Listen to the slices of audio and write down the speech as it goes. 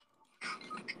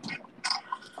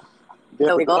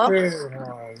There we go.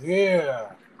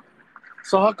 Yeah.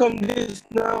 So how come this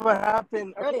never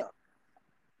happened earlier?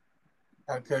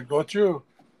 I can go through.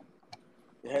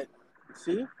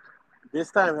 See,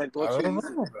 this time had go I through don't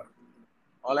easy. know.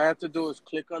 All I have to do is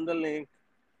click on the link,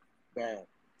 bam.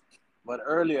 But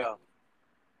earlier,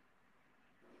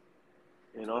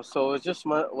 so it just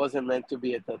wasn't meant to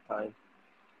be at that time,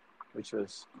 which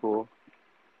was cool.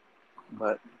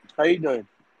 But how you doing?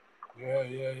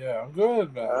 Yeah. I'm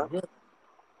good, man. Huh? I'm good.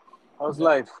 How's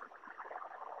life?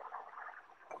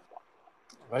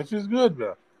 Life is good,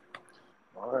 man.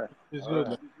 All right. It's All good.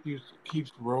 right. Life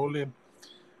keeps rolling.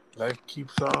 Life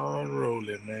keeps on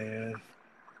rolling, man.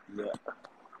 Yeah.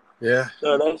 Yeah.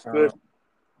 No, that's good.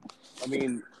 I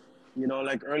mean,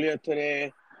 like earlier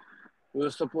today, we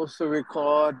were supposed to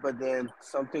record, but then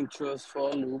something threw us for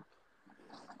a loop.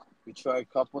 We tried a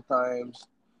couple times.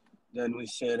 Then we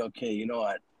said, okay, you know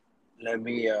what? Let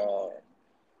me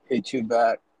hit you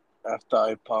back after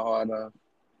I Pahana.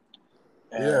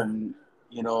 Yeah. And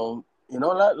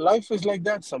life is like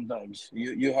that sometimes.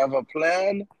 You have a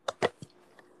plan,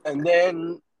 and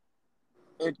then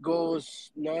it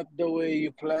goes not the way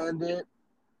you planned it,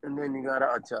 and then you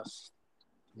gotta adjust.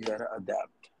 You gotta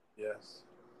adapt. Yes.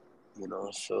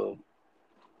 So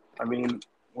I mean,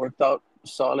 worked out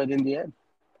solid in the end.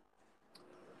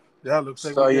 Yeah, looks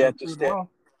like So we're you getting have to through stay. now.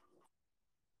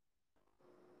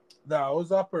 No, I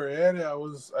was up already.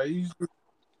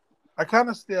 I kind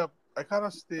of stay up. I kind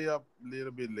of stay up a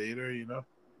little bit later.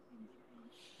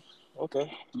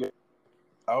 Okay. Yeah.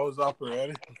 I was up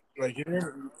already. Like,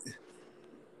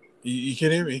 you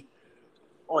can hear me?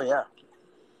 Oh yeah.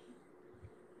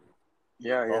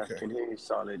 Yeah. Okay. Can hear you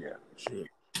solid. Yeah. Sure.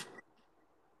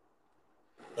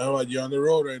 All right, you're on the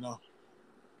road right now.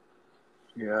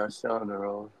 Yeah. Still on the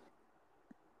road.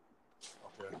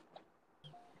 Okay.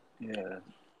 Yeah.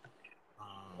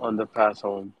 On the pass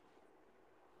home.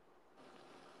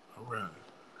 All right.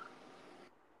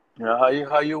 Yeah.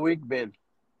 How your week been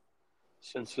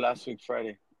since last week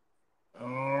Friday?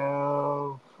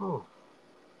 Oh,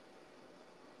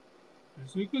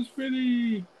 this week was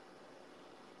pretty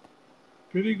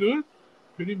good,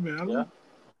 pretty Yeah. mellow.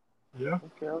 Yeah,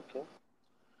 Okay.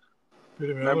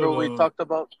 pretty Remember mellow. we talked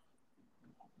about.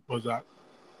 Was that?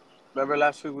 Remember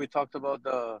last week we talked about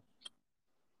the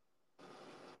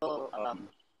um,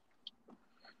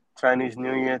 Chinese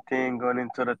New Year thing going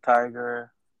into the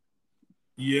Tiger.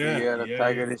 The Yeah, year of the yeah,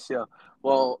 Tiger yeah. this year.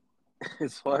 Well,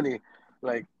 it's funny.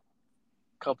 Like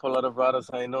couple other brothers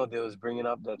I know, they was bringing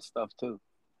up that stuff too.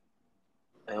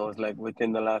 And it was like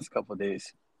within the last couple of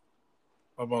days.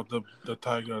 About the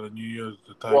Tiger, the New Year's,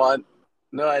 the Tiger, Well,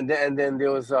 no, and then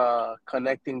there was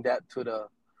connecting that to the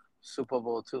Super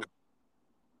Bowl too.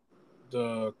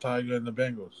 the Tiger and the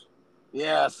Bengals.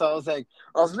 Yeah, so I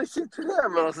was listening to them,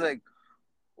 and I was like,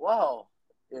 wow,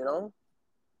 you know,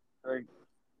 like,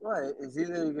 what is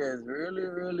either you guys really,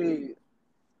 really,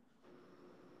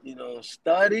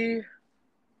 study,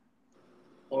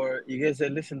 or you guys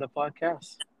that listen to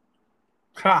podcasts.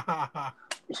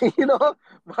 you know,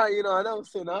 I don't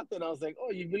say nothing. I was like,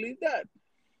 oh, you believe that?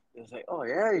 It was like, oh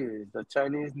yeah, it's the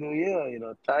Chinese New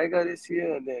Year, Tiger this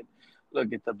year, and then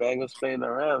look at the Bengals playing the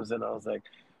Rams, and I was like,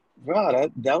 bro,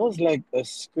 that was like a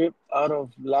script out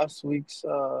of last week's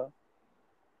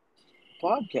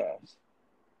podcast.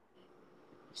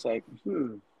 It's like,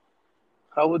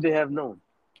 how would they have known?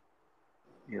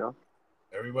 You know?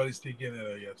 Everybody's thinking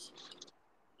it, I guess.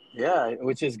 Yeah,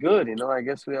 which is good. I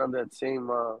guess we're on that same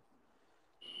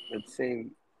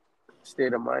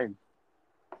state of mind.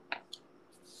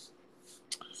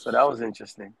 So that was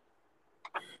interesting.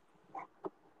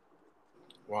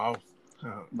 Wow.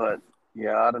 But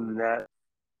yeah, other than that,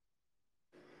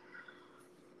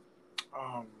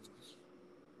 um.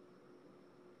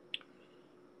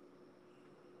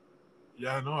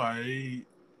 Yeah, no, I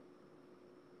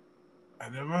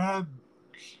never had.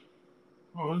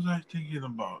 What was I thinking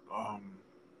about?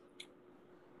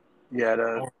 yeah,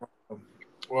 the Oh,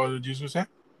 what did you say?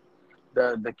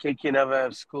 the kid can never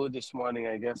have school this morning.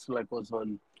 I guess like was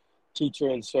on teacher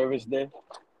and service day.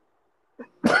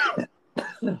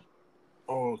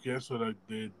 Oh, okay, so like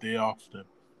the day off then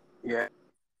Yeah.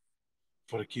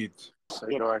 for the kids. So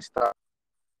I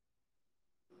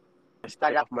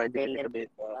started off my day a little bit.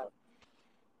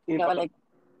 Like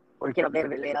working up a little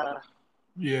bit later.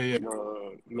 Yeah,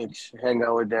 Hang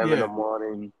out with them in the yeah,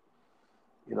 morning.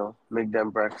 Make them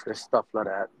breakfast, stuff like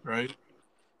that, right.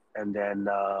 and then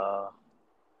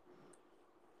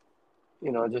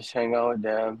just hang out with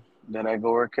them. Then I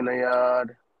go work in the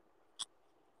yard,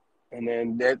 and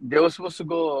then they were supposed to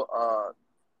go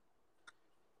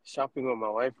shopping with my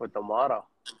wife with the Mara,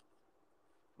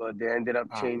 but they ended up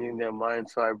Ah, changing their mind.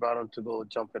 So I brought them to go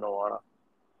jump in the water.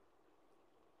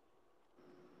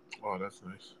 oh, that's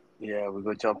nice. Yeah, we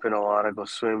go jump in the water, go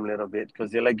swim a little bit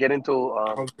because they like get into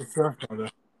How's the surf down there?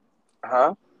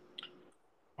 huh?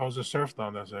 How's the surf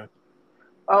down there, sir?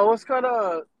 Oh, it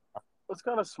was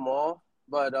kind of small,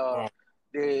 but Oh,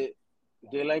 they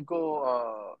they like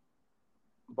go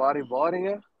bodyboarding.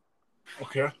 Yeah.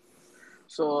 okay.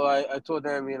 So I told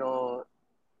them,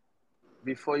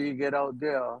 before you get out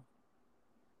there,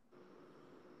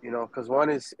 because one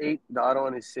is 8, the other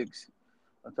one is 6.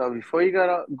 I told them, before you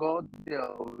gotta go out there,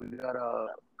 we gotta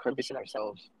condition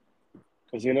ourselves.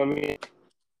 Because you know what I mean?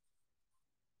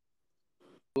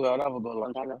 I'll never go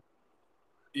long time now.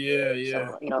 Yeah,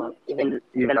 yeah. So,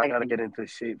 even I gotta get into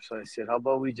shape. So I said, how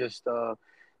about we just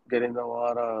get in the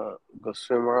water, go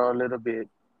swim around a little bit,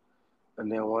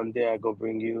 and then one day I go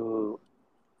bring you,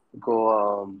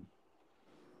 go,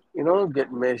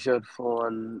 get measured for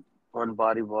one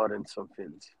bodyboard and some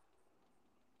fins.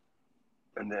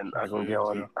 And then Some fans,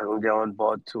 yeah. I gonna get on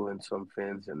board too and some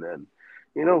fins, and then,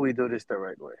 we do this the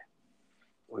right way.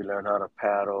 We learn how to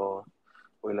paddle,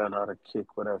 we learn how to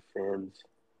kick with our fins,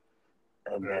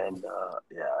 and Yeah. then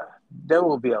yeah, then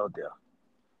we'll be out there.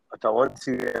 But once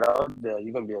you get out there,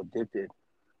 you're gonna be addicted.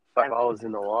 5 hours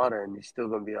in the water, and you're still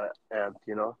gonna be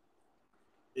amped.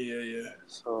 Yeah, yeah.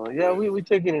 So yeah, we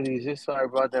taking it easy. So I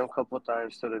brought them a couple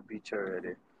times to the beach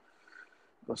already.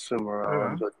 Go swim Right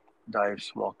around, on. go dive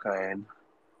small kind,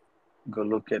 go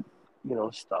look at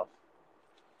stuff.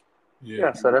 Yeah.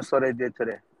 Yeah, so that's what I did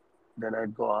today. Then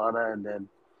I'd go on and then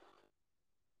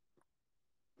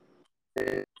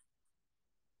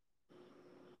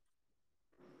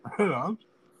Right on.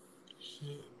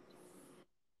 Shit.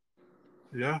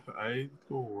 Yeah, I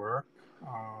go work.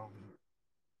 Um,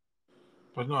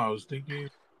 but no, I was thinking.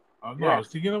 No, I yeah, was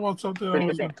thinking about something I pretty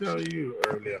was good gonna day. tell you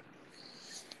earlier.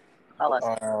 How was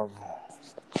it? Um.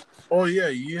 Oh yeah,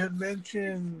 you had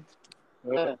mentioned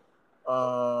Yeah.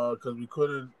 because we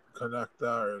couldn't connect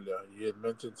that earlier. You had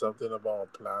mentioned something about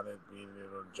a planet being in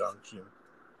a junction.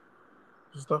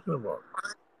 Just talking about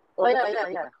Oh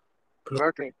yeah. Pluto.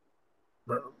 Mercury.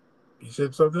 You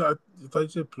said something. I thought you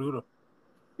said Pluto.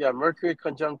 Yeah, Mercury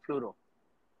conjunct Pluto.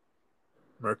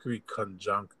 Mercury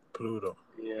conjunct Pluto.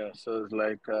 Yeah, so it's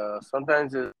like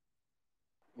sometimes it's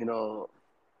you know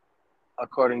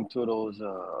according to those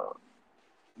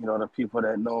the people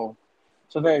that know.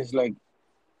 Sometimes like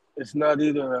it's not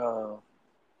either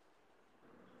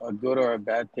a good or a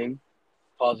bad thing,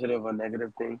 positive or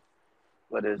negative thing,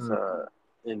 but it's Mm.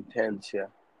 intense. Yeah.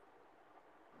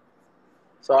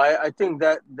 So I think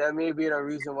that may be the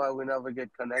reason why we never get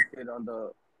connected on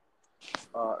the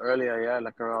earlier. Yeah,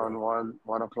 like around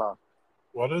 1 o'clock.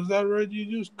 What is that word you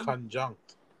use?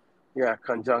 Conjunct. Yeah,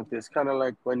 conjunct is kind of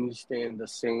like when you stay in the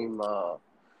same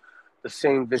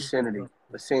vicinity,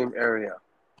 the same area.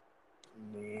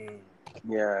 Mm.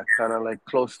 Yeah, kind of like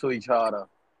close to each other.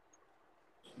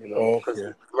 Because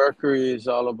Okay. Mercury is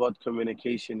all about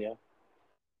communication. Yeah,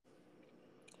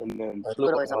 and then I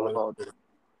Pluto is all always about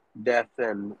death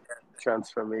and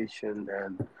transformation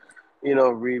and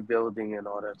rebuilding and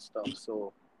all that stuff.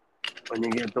 So when you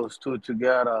get those two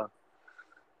together,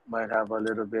 might have a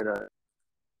little bit of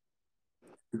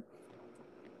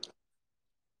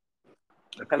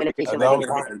the communication that might be was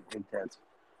a little bit intense.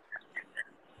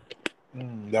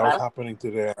 that was happening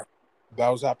today. That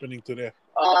was happening today,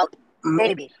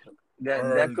 Maybe that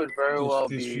or could very well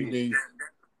this few be. days.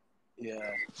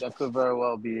 Yeah, that could very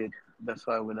well be it. That's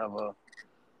why we never,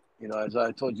 as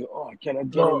I told you, oh, I cannot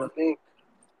get in No. the link,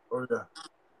 Oh yeah.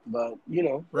 but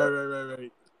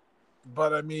Right.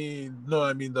 But I mean, no,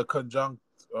 I mean the conjunct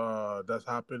that's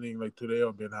happening like today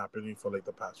or been happening for like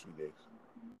the past few days.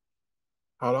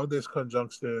 How long this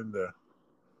conjunct stay in there?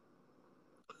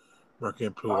 Mercury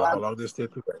and Pluto. How long they stay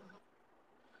together?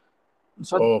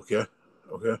 so Oh, okay.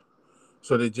 Okay.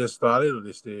 So they just started or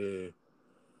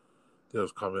they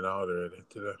was coming out already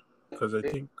today? Because I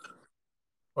think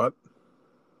what?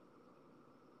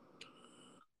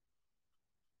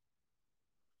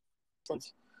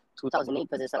 since 2008,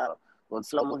 because it's a one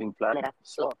slow moving planet.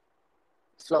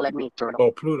 Slow like me, turtle, Oh,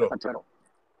 like Pluto. a turtle.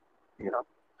 You know,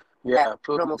 yeah,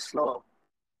 Pluto moves slow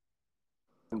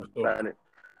in the So planet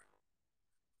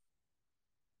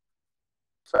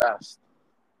fast.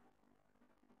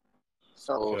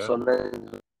 So okay.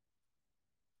 sometimes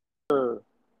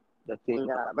the thing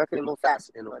Mercury moves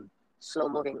fast in one slow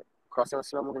moving crossing a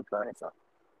slow moving planet. So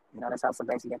that's how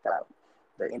sometimes you get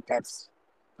the intense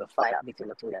the fight between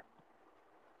the two. There.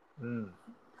 Mm,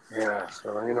 Yeah,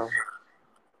 so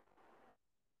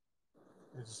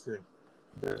interesting.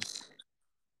 there's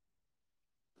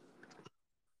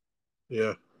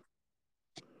Yeah.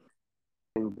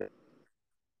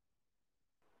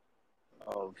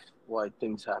 of why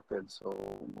things happen. So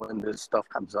when this stuff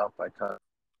comes up, I can't.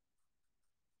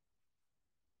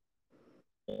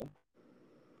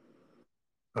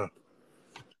 Huh.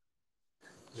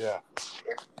 Yeah.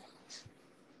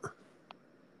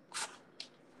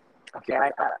 Okay,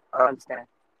 I understand.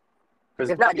 Because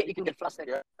if not, you can get flustered,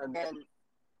 yeah, and then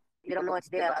you don't know what's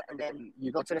there, and then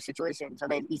you go through the situation. So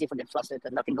then it's easy to get flustered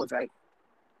because nothing goes right.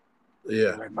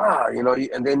 Yeah. Like,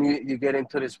 and then you get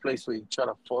into this place where you try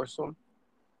to force them,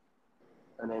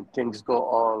 and then things go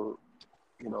all,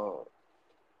 you know,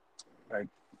 like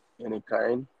any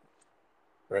kind,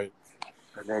 Right.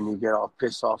 and then you get all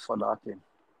pissed off for nothing.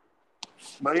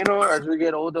 But as we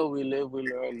get older, we live, we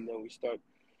learn, and then we start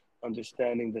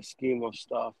understanding the scheme of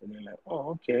stuff, and then like,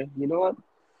 oh, okay, you know what?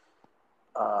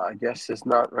 I guess it's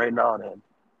not right now then.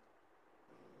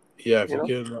 Yeah.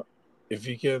 You know? If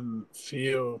you can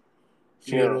feel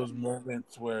Yeah, those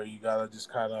moments where you gotta just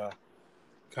kind of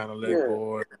let yeah,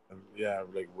 go and yeah,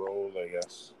 like roll, I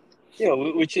guess. yeah.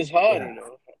 Which is hard, Yeah.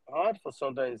 hard for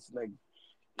sometimes like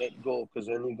let go because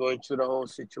when you go into the whole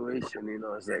situation,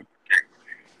 it's like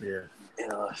Yeah.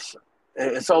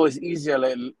 it's always easier.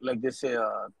 Like they say,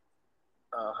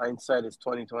 hindsight is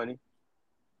 20/20.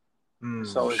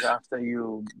 It's Mm. always after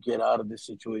you get out of the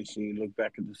situation, you look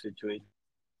back at the situation.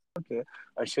 Okay,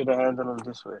 I should have handled them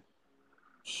this way.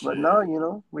 But now,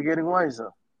 Shit. we're getting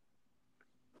wiser.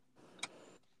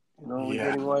 We're Yeah.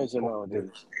 getting wiser Hopefully.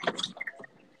 nowadays.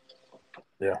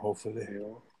 Yeah. Hopefully. You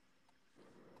know?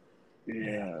 Yeah.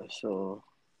 Yeah.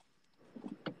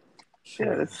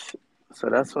 Yeah,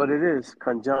 Shit. that's what it is.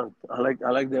 Conjunct. I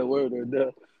like that word. Or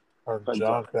the Or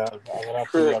conjunct. junk. I'm gonna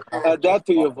have to Add check that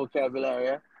to them your out. vocabulary.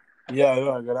 Yeah. Yeah, I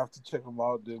know. I'm gonna have to check them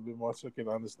out a little bit more so I can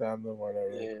understand them.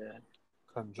 Whatever. Yeah.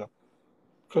 Conjunct.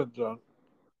 Conjunct.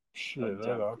 Shit. Right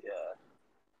Conjunct. on.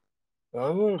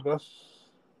 Yeah. That's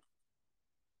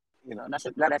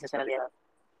That's not necessarily a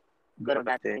good or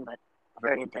bad thing, but a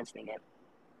very intense thing. Yeah.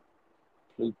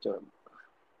 Pluto.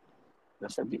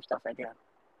 That's some deep stuff right there.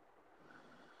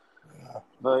 yeah.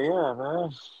 But yeah,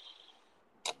 man.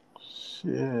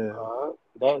 Shit.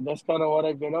 That's kind of what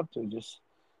I've been up to. Just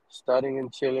studying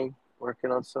and chilling,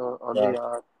 working on the Yeah.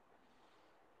 yacht.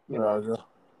 You know. Roger.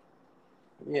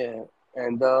 Yeah.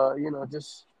 And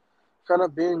just kind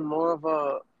of being more of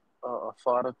a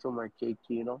father to my kid.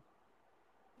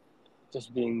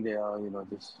 Just being there.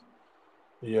 Just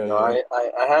Yeah. Yeah.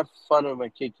 I have fun with my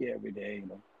kiki every day.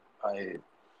 I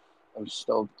I'm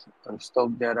stoked. I'm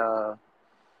stoked that I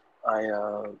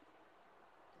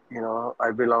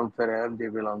I belong to them. They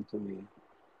belong to me.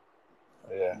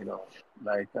 Yeah. You know,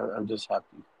 like I'm just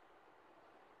happy,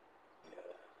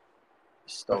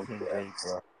 stoked. Fucking Yeah, great,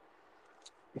 bro.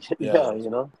 Yeah.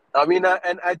 yeah. I mean,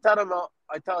 and I tell them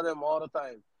all the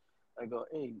time. I go,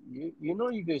 hey,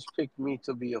 you guys picked me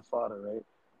to be your father, right?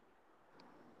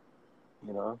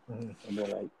 Mhm. And they're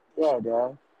like, yeah,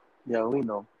 dad. Yeah, we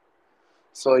know.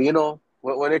 So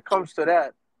when it comes to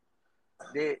that,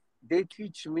 they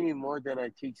teach me more than I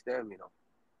teach them.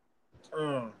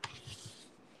 Mm.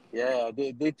 Yeah,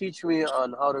 they teach me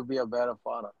on how to be a better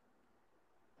father.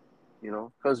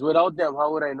 Because without them,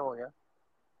 how would I know?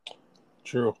 Yeah,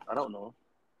 True. I don't know.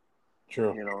 True.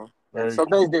 And Very.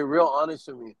 sometimes they're real honest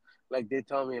with me. Like they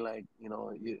tell me, like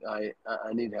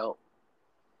I need help.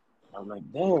 I'm like,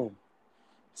 damn.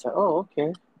 It's like, oh,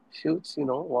 okay, shoots.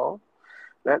 Well,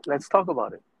 let's talk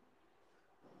about it.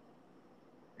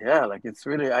 Yeah, like it's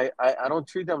really I don't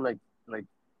treat them like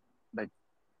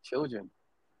children.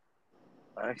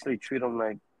 I actually treat them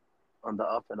like on the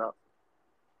up and up.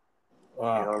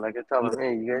 Wow. Like I tell them,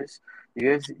 hey,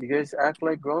 you guys act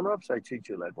like grown ups. I treat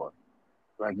you like one.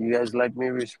 Like you guys like me,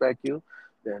 respect you,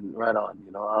 then right on.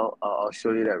 I'll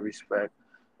show you that respect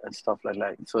and stuff like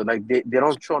that. So like they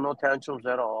don't show no tantrums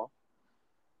at all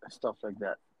and stuff like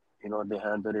that. They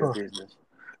handle their Huh. business,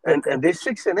 and they're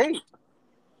 6 and 8.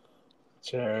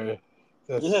 Cherry.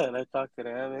 Yeah, That's and I talk to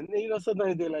them, and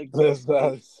sometimes they like that's just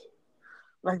nice.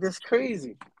 like that's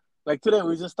crazy. Like today we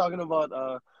were just talking about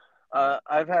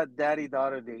I've had daddy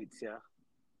daughter dates. Yeah,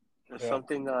 it's Yeah.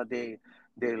 something they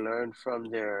learn from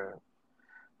their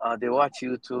they watch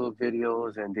YouTube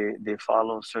videos and they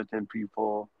follow certain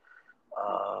people.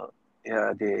 Uh,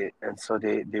 yeah, they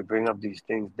bring up these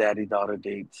things, daddy daughter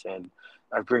dates, and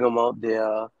I bring them out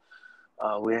there.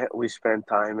 We spend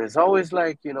time. It's always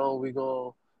like we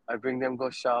go. I bring them go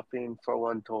shopping for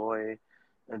one toy,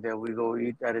 and then we go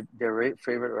eat at their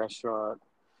favorite restaurant,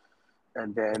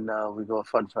 and then we go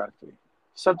fun factory,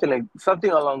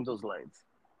 something along those lines.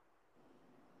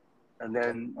 And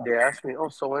then they ask me, "Oh,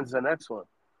 so when's the next one?"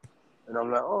 And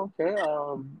I'm like, "Oh, okay.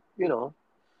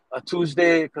 a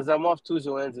Tuesday, because I'm off Tuesday,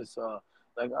 Wednesday, so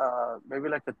like maybe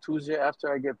like a Tuesday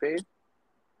after I get paid.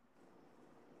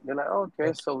 They're like,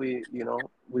 okay, so we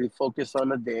focus on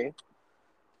the day,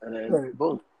 and then Right.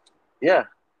 boom, yeah,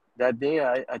 that day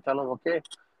I tell them, okay,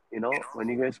 when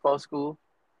you guys call school,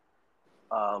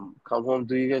 come home,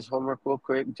 do you guys homework real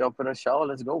quick, jump in a shower,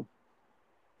 let's go,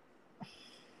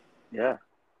 yeah,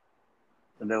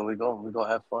 and then we go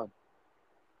have fun,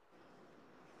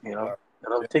 you know. Uh,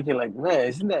 And I'm yeah. thinking like, man,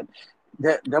 isn't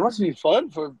that must be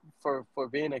fun for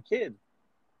being a kid,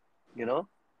 you know,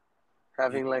 Yeah.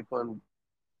 having like one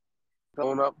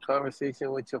grown up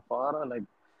conversation with your father, like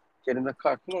get in the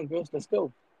car, come on girls, let's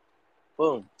go,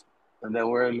 boom, and then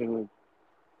we're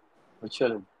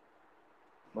chilling,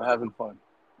 we're having fun.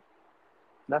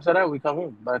 And after that, we come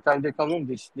home. By the time they come home,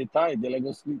 they tired. They like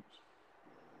go sleep.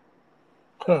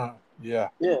 Yeah.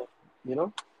 Yeah, you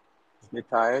know, they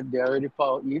tired. They already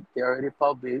power eat. They already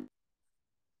power bed.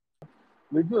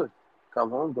 We good. Come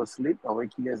home, go sleep. I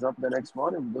wake you guys up the next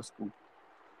morning. We go school.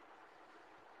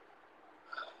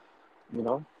 You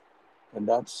know, and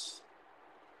that's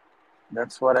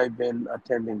what I've been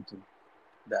attending to.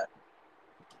 That.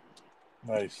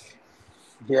 Nice.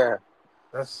 Yeah.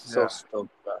 That's So yeah.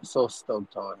 stoked. So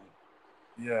stoked on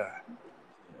it. Yeah.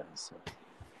 Yes, sir.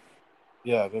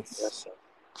 Yeah. Yes, That's sir.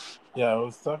 yeah. I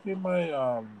was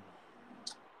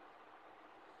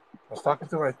talking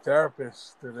to my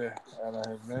therapist today, and I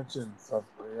had mentioned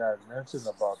something. Yeah, I mentioned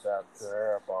about that to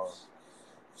her about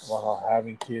how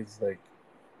having kids, like,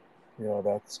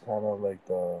 that's kind of like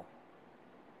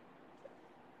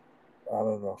I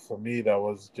don't know. For me, that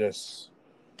was just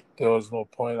there was no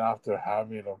point after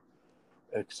having them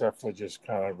except for just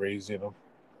kind of raising them.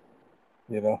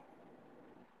 You know,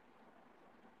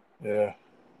 yeah.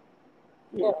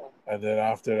 Yeah. And then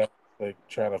after that, like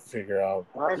trying to figure out,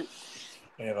 Right.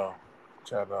 you know,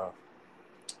 trying to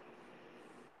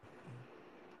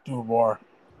do more.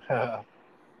 you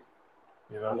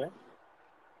know, Yeah.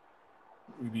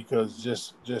 because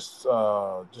just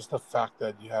the fact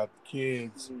that you had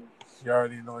kids, you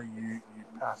already know you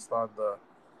passed on the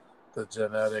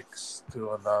genetics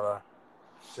to another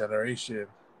generation.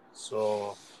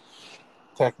 So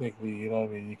technically, you know what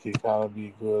I mean, you can kind of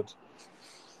be good.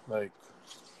 Like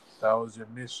that was your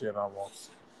mission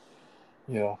almost,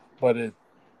 But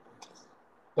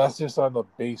that's just on the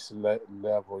base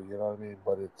level, you know what I mean.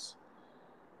 But it's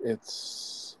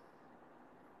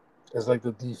it's like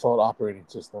the default operating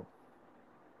system,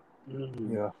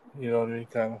 Mm-hmm. You know what I mean,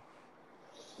 kind of.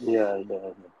 Yeah. Yeah.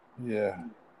 Yeah,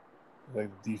 like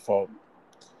the default,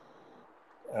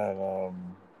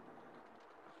 and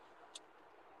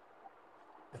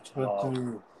it's good Oh.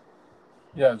 to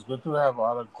yeah, it's good to have a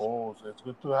lot of goals. It's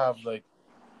good to have like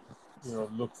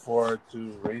look forward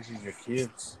to raising your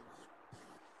kids.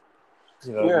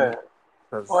 You know what I mean? Yeah.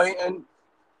 Well, Because and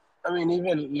I mean,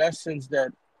 even lessons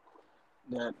that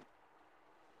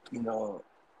you know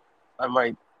I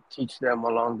might teach them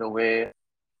along the way.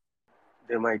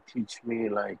 They might teach me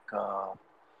like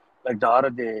the other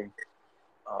day,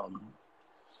 um,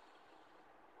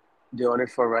 they wanted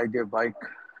to ride their bike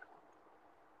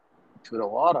to the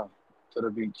water, to the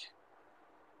beach,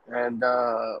 and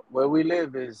where we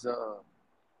live is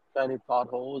plenty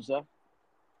potholes, okay,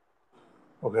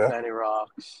 plenty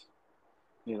rocks.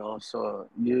 So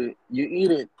you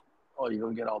eat it, or you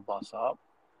gonna get all bust up.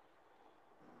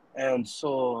 And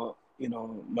so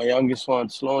my youngest one,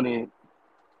 Sloane,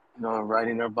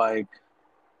 riding her bike,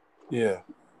 yeah,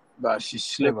 but she kind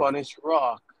slipped of. on this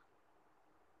rock.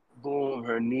 Boom,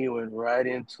 her knee went right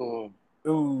into him,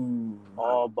 Ooh,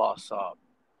 all bust up.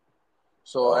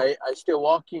 So oh, I still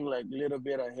walking like a little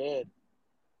bit ahead.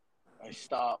 I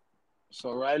stop.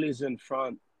 So Riley's in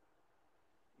front,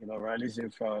 Riley's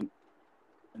in front,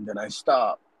 and then I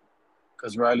stop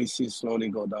because Riley sees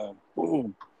Sloane go down.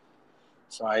 Boom.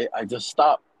 So I just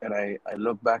stop and I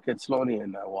look back at Sloane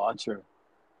and I watch her.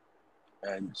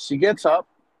 And she gets up.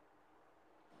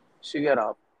 She get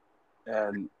up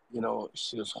and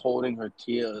she was holding her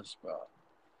tears, bro.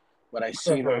 But I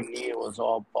seen her knee was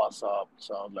all bust up.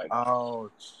 So I was like,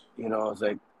 ouch. I was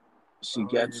like, she Oh,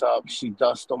 gets up, she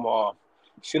dusts them off.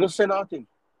 She don't say nothing.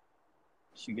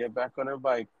 She get back on her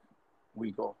bike.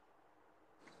 We go.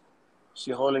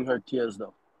 She holding her tears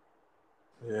though.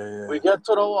 yeah, We yeah, get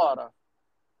to the water.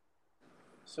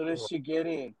 Soon as she get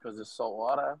in, cause it's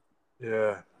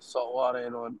yeah. salt water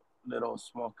in one little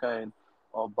small kind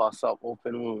or bust up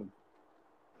open wound.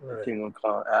 The Right. thing will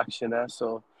call action as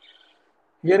so.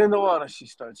 Get in the water. She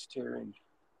starts tearing.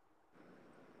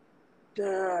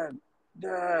 Dad,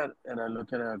 Dad, and I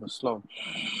look at her. I go slow.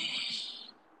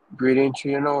 Breathe in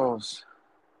through your nose.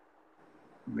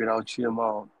 Breathe out through your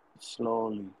mouth.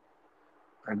 slowly.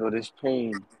 I go, this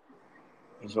pain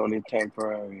is only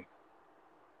temporary.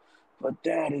 But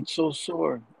Dad, it's so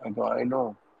sore. I go, I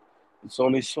know. It's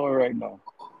only sore right now.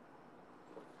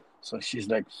 So she's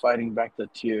like fighting back the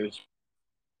tears.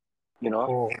 You know,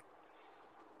 Oh,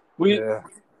 we yeah.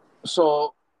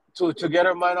 so to get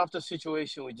her mind off the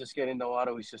situation, we just get in the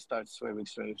water. We just start swimming,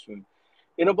 swimming, swimming.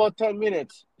 In about 10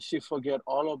 minutes, she forget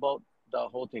all about the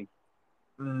whole thing.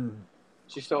 Mm.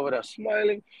 She's over there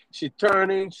smiling. She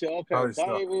turning. She up here Probably stuff.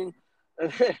 diving.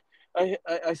 And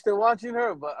I still watching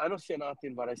her, but I don't say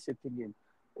nothing. But I sit thinking,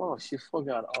 oh, she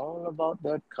forgot all about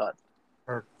that cut.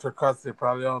 Her cuts, they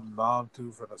probably on numb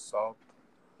too for the salt.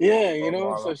 Yeah, A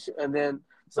lot So of she, and then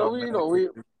the so we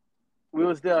American. we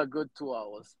was there a good 2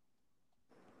 hours,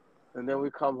 and then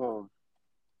we come home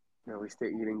and we stay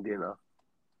eating dinner,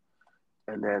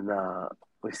 and then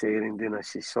we stay eating dinner.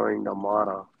 She's showing the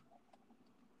mother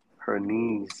her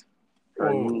knees, her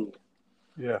Oh, knee.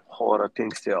 yeah. All the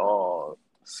things they're all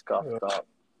Yeah. scuffed up,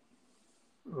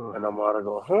 Ugh. and the mother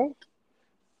go, huh?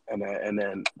 And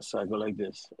then so I go like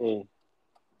this, hey,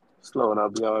 slow, and I'll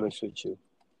be honest with you.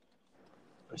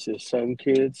 I said some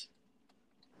kids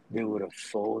they would have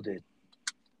folded.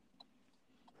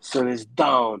 Soon as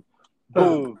down,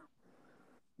 boom,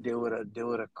 they would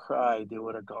have cried, they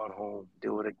would have gone home, they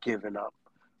would have given up.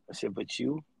 I said, but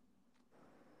you,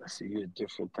 I said, you're a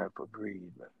different type of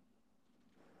breed, man.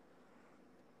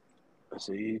 I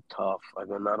said, you tough. I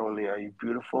go, not only are you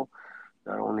beautiful,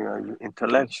 not only are you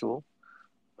intellectual,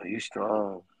 but you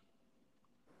strong.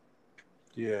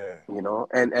 Yeah.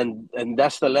 And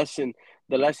that's the lesson.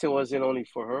 The lesson wasn't only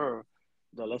for her.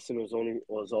 The lesson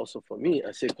was also for me.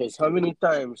 I said, because how many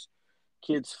times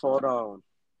kids fall down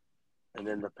and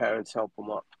then the parents help them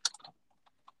up.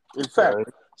 In fact, Right.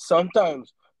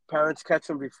 sometimes parents catch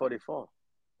them before they fall.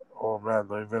 Oh man,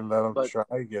 don't even let them But try.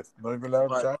 Don't even let them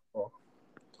but try. Oh.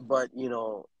 but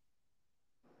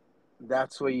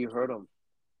that's where you hurt them.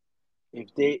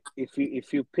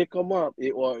 If you pick them up,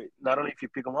 or not only if you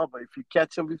pick them up, but if you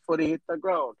catch them before they hit the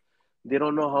ground, they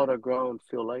don't know how the ground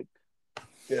feel like.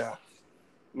 Yeah.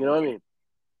 You know what I mean?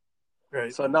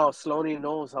 Right. So now Sloane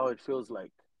knows how it feels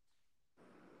like.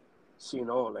 She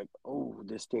know like, oh,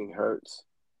 this thing hurts.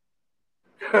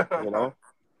 You know,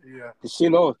 Yeah. she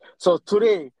knows. So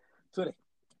today, so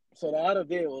the other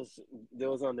day was they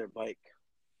was on their bike,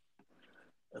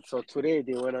 and so today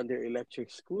they went on their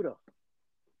electric scooter,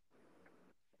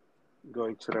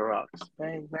 going to the rocks.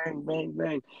 Bang, bang, bang,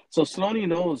 bang. So Sloane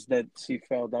knows that she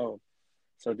fell down.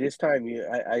 So this time,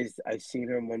 I seen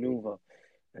her maneuver,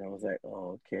 and I was like,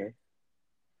 oh, okay.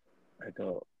 I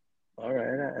go, all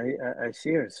right, I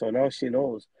see her. So now she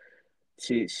knows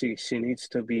she needs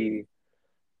to be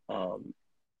um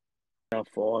up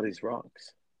for all these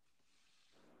rocks.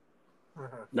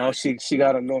 Uh-huh. Now she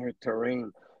gotta know her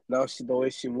terrain. Now the way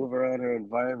she move around her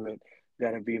environment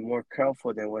gotta be more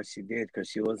careful than what she did because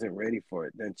she wasn't ready for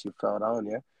it. Then she fell down,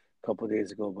 yeah, a couple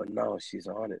days ago, but now she's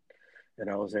on it. And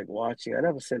I was like watching. I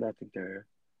never said nothing to her,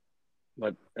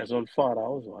 but as one thought, I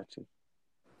was watching.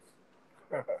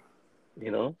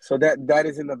 So that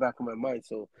is in the back of my mind.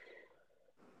 So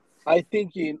I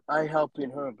thinking I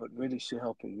helping her, but really she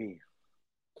helping me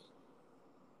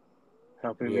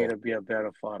Yeah. to be a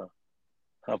better father,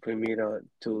 helping me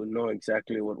to know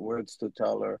exactly what words to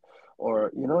tell her,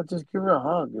 or just give her a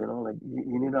hug. Like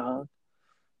you need a hug.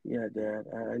 Yeah, Dad,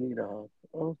 I need a hug.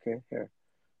 Okay, here,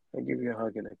 I'll give you a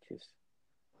hug and a kiss.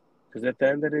 Because at the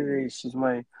end of the day, she's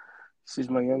my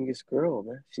youngest girl,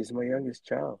 man. She's my youngest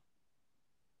child,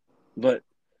 but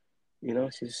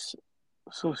she's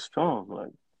so strong.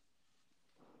 Like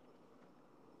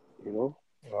you know,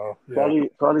 Oh yeah.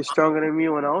 probably stronger than me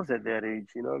when I was at that age.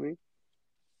 You know what I mean?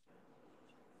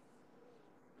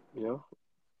 You know,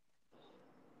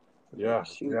 Yeah.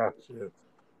 she, Yeah. Shit.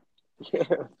 yeah,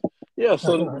 yeah.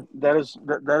 So that is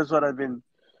what I've been.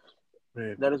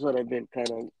 Man. That is what I've been kind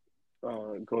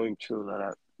of going through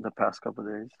the past couple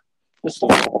of days. Just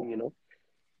like the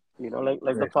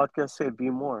Right. podcast said, be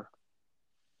more.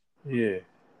 Yeah.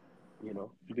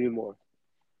 Be more.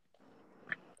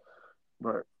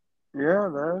 But yeah,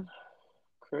 man,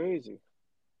 crazy,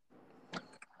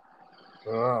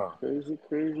 Ah. crazy,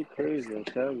 crazy, crazy. I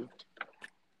tell you.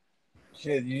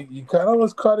 Shit. You kind of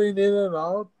was cutting in and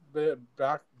out, but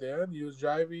back then you was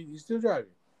driving. You still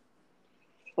driving?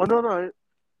 Oh no, no,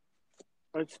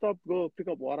 I stopped. Go pick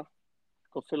up water.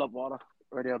 Go fill up water.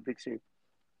 Already at Big C.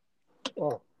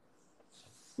 Oh.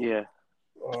 Yeah.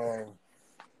 Um.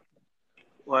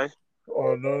 Why?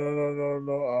 Oh no no no no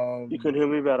no. You can hear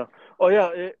me better. Oh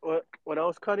yeah. When I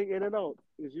was cutting in and out,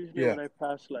 it's usually Yeah. when I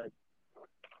pass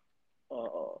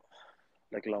uh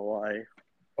like Lawai.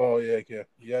 Oh yeah, yeah,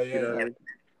 yeah, You yeah, know what yeah. I mean?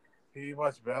 He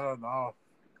much better now.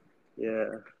 Yeah.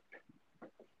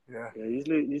 Yeah. Yeah.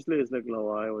 Usually it's like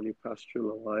Lawai when you pass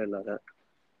through Lawai like that.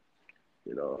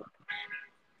 You know.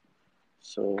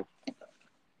 So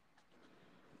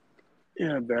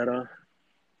yeah, better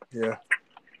Yeah.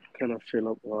 kind of fill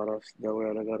up waters. That way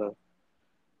I gotta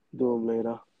do them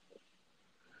later.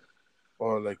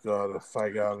 Or like the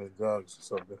 5 gallon jugs or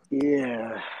something.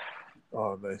 Yeah.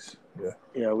 Oh, nice. Yeah.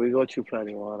 Yeah. We got you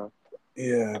plenty water.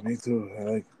 Yeah, me too. I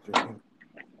like drinking.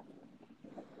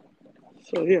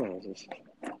 So yeah,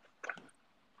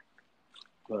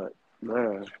 but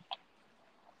man,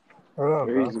 Oh,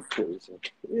 man. crazy, crazy.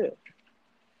 Yeah.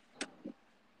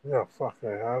 Yeah, fuck. I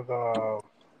had was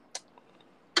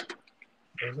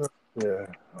it? Yeah.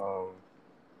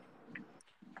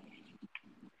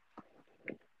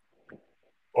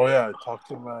 Oh yeah, I talked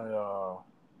to my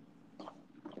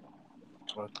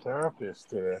therapist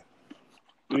today,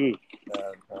 Mm.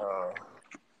 and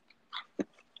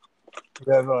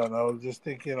yeah, no, and I was just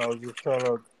thinking, I was just trying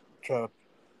to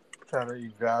trying to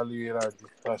evaluate our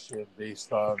discussion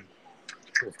based on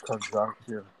this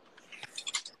conjunction,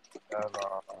 and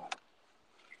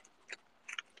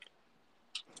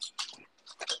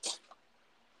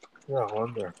yeah, I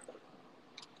wonder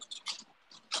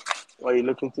Are you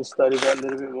looking to study that a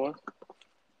little bit more?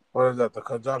 what is that? The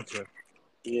conjunction.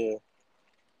 Yeah.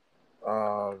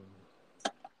 Um,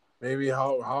 maybe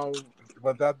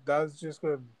but that's just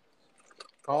gonna.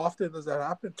 How often does that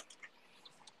happen?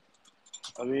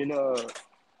 I mean,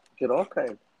 get all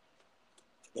kinds.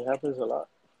 It happens a lot.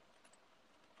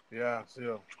 Yeah,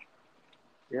 so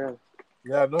Yeah.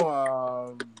 yeah,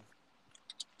 no.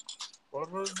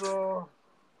 What was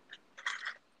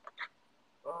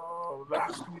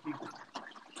last week?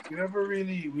 We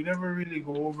never really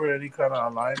go over any kind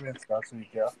of alignments last week.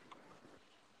 Yeah.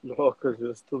 No, because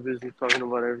we're still busy talking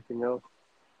about everything else,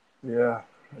 Yeah.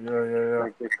 Yeah. Yeah. Yeah.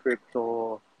 like the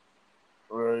crypto,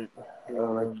 Right.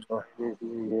 And like then Chinese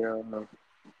New Year, the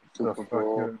Super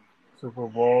Bowl. fucking Super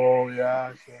Bowl.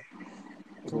 Yeah. Shit.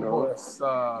 You Two know.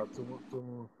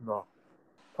 more. No.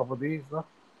 Couple days. No.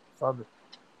 Sunday.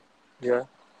 Yeah.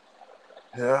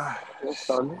 Yeah. Yeah.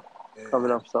 Sunday. Shit. Coming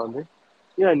Yeah. up Sunday.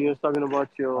 Yeah, and you was talking about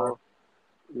Uh,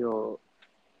 your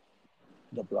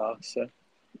the blocks.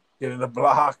 Getting the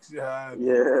blocks. Yeah.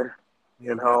 Yeah.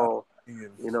 You And got. how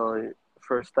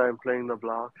first time playing the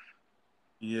blocks.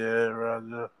 Yeah,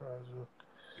 Roger. Roger.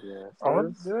 Yeah. I So want,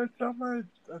 it's did I tell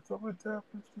my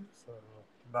therapist this?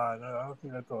 Nah, no, I don't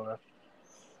think I told her.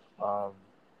 Um,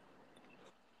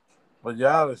 but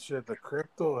yeah, the shit, the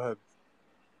crypto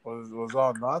was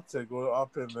all nuts. It go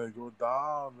up and they go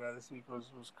down, man. This week was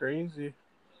crazy. It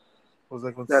was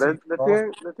like when yeah. C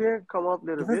lost, The thing come up a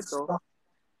little even bit though. stock.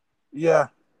 Yeah,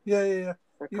 yeah, yeah, yeah.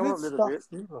 It come Even up a little bit. stocks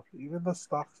too, though. Even the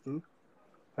stocks too.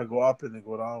 They go up and they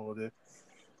go down with it.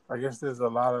 I guess there's a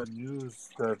lot of news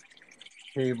that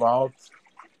came out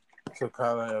to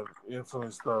kind of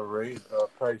influence the rate, the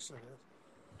price of it.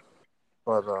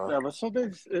 But Yeah, but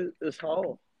sometimes it's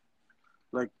how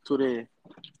like today,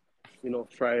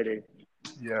 Friday.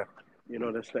 yeah,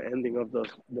 That's the ending of the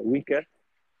weekend.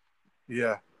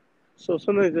 yeah, So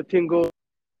sometimes the thing go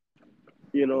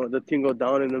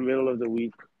down in the middle of the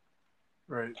week,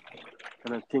 right.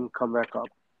 and the thing come back up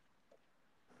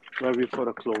right before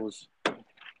the close.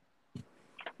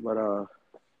 But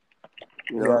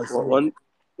Yeah, I see.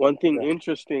 one thing Yeah.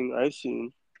 interesting I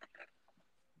seen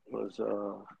was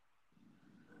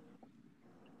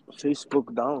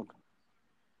Facebook down.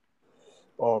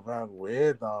 Oh man,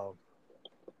 way down.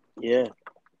 Yeah,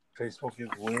 Facebook is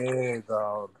way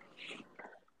down.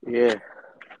 yeah.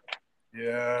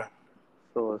 Yeah.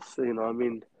 So it's, I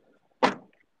mean,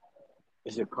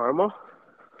 is it karma?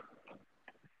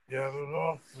 Yeah, I don't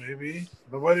know. Maybe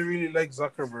nobody really likes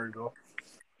Zuckerberg though.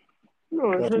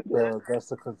 No, it's like That's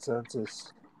the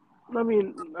consensus. I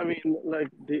mean, like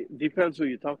depends who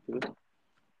you talk to.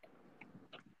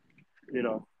 You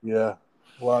know, Yeah.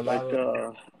 Well, like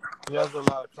he has a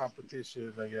lot of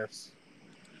competition, I guess.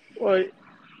 well,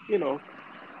 you know,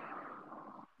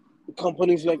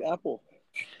 companies like Apple.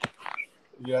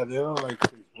 Yeah, they don't like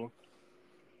Facebook.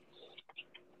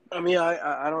 I mean,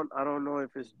 I don't know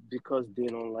if it's because they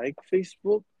don't like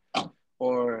Facebook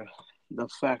or the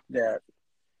fact that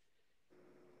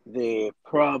they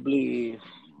probably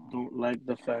don't like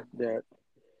the fact that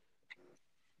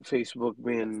Facebook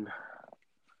been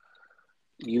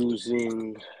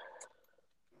using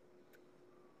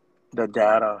the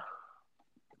data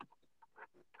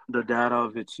the data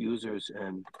of its users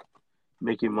and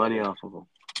making money off of them.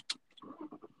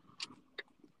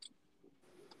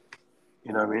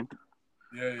 You know what I mean?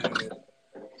 Yeah, yeah,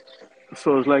 yeah.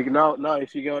 So it's like now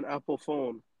if you get an Apple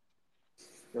phone,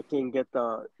 the thing get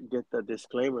the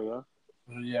disclaimer, yeah.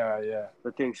 Yeah, yeah.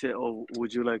 The thing say, "Oh,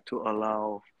 would you like to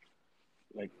allow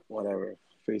like whatever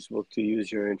Facebook to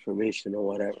use your information or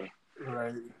whatever?"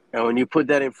 Right. And when you put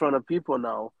that in front of people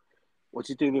now, what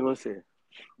you think they're gonna say?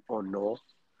 Oh no.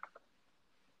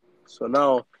 So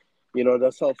now,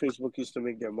 that's how Facebook used to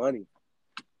make their money.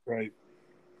 Right.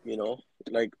 You know,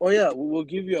 like, oh yeah, we'll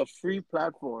give you a free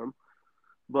platform,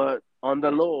 but on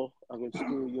the low, I'm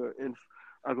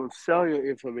gonna sell your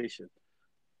information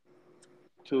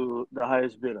to the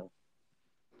highest bidder.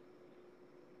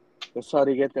 That's how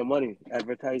they get their money,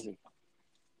 advertising,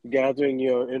 gathering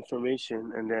your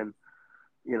information, and then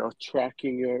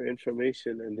tracking your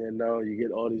information, and then now you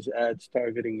get all these ads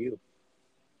targeting you.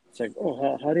 It's like,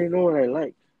 oh, how do you know what I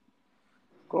like?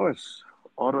 Of course,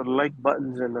 all the like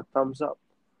buttons and the thumbs up,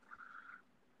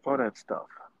 all that stuff.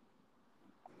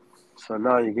 So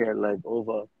now you get like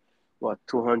over what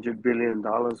 $200 billion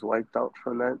wiped out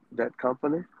from that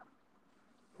company.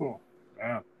 Cool.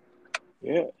 Yeah.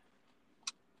 Yeah.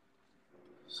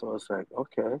 So it's like,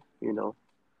 okay,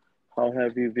 how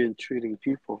have you been treating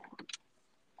people?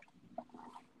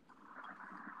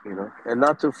 And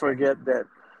not to forget that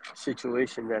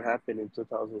situation that happened in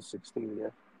 2016.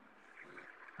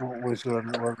 Yeah, Which one?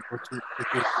 Which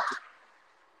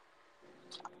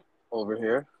over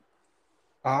here,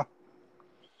 huh?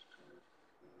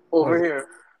 over Was here.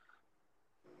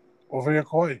 over your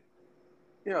coin?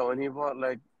 Yeah, when he bought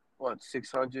like what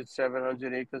 600,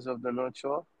 700 acres of the North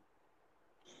Shore.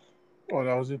 Oh,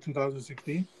 that was in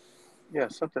 2016. Yeah,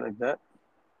 something like that.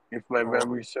 If my Oh,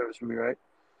 memory serves me right.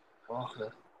 okay.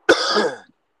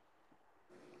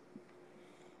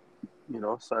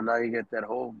 So now you get that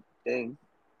whole thing.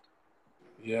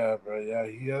 Yeah, bro. Yeah,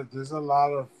 he has. There's a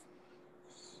lot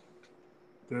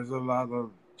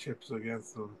of chips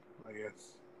against him, I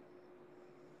guess.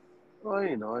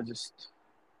 Well, just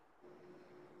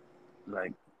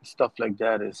like stuff like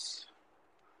that is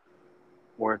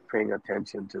worth paying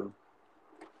attention to.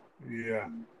 Yeah,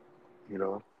 You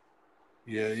know.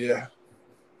 yeah, yeah.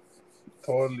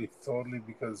 Totally, totally.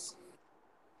 Because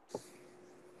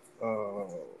uh,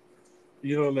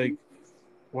 like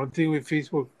one thing with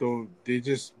Facebook though, they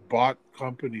just bought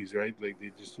companies, right? Like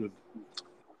they just would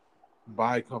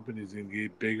buy companies and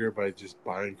get bigger by just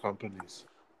buying companies.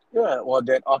 Yeah, well,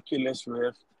 that Oculus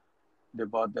Rift, they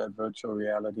bought that virtual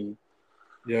reality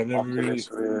Yeah, I never really.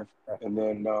 Oculus Rift, and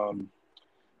then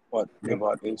what they Yep,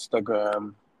 bought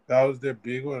that was their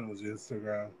big one. Was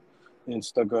Instagram.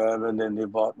 and then they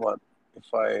bought what,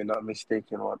 if I not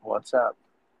mistaken, what WhatsApp,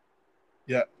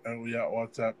 Yeah, and we got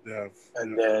WhatsApp. They have.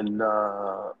 and Yeah. then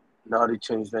now they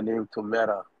changed the name to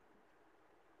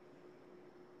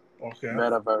Okay.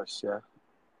 Metaverse, yeah,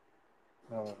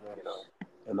 Oh, you know, yes.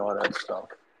 and all that stuff.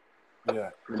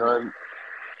 Yeah. You know,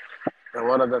 and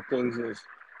one of the things is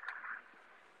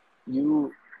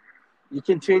you you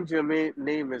can change your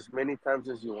name as many times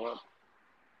as you want,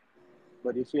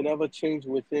 but if you never change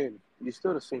within, you're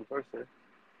still the same person.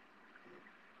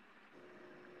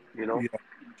 You know, Yeah.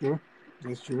 True.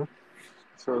 That's true.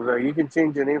 so like you can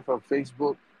change your name from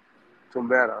Facebook to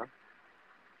Meta,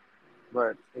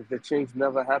 but if the change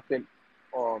never happened,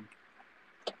 um,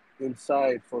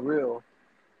 inside for real,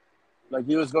 like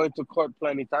he was going to court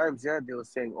plenty times. Yeah, they were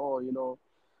saying, oh,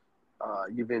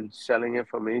 you've been selling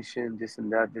information, this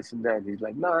and that, this and that. He's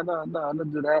like, no, no, no, I'm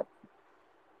not do that.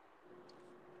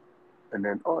 And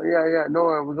then, oh yeah, yeah, no,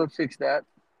 we're gonna fix that.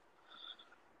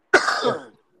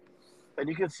 And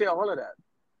you can say all of that,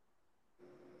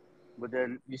 but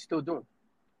then you still do.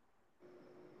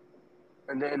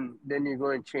 And then you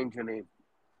go and change your name,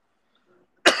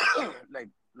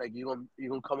 like you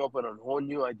gonna come up with a whole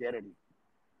new identity.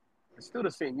 It's still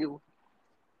the same you,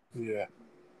 Yeah.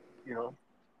 you know.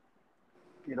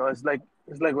 It's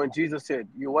like when Jesus said,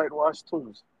 "You whitewash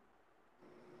tombs.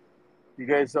 You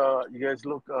guys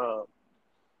look uh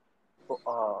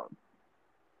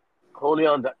holy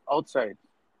on the outside,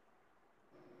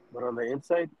 but on the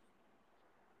inside,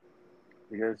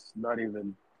 you guys not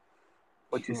even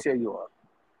what you True. say you are."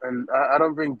 And I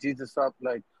don't bring Jesus up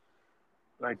like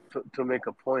to make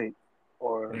a point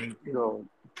or Right.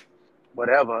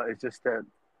 whatever. It's just that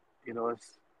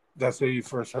it's That's where you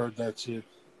first heard that shit.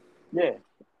 yeah,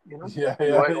 Yeah, you yeah,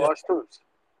 yeah. whitewash tombs.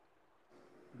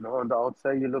 On the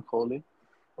outside you look holy,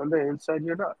 on the inside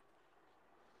you're not.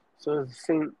 So it's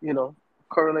the same,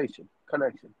 correlation,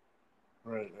 connection.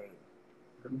 Right,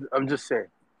 right. I'm just saying.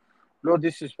 No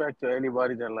disrespect to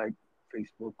anybody that like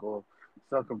Facebook or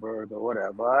Zuckerberg or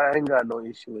whatever. I ain't got no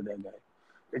issue with that guy.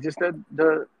 It's just that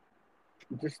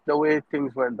the way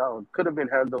things went down could have been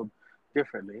handled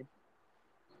differently.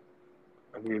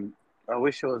 I mean, I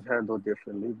wish it was handled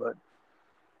differently, but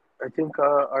I think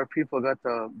our people got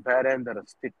the bad end of the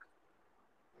stick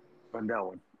on that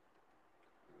one.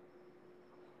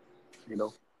 You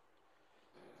know,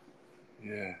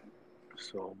 Yeah.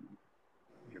 so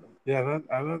you know. Yeah,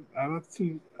 I don't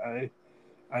think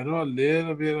I know a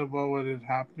little bit about what had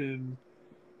happened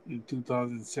in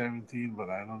 2017, but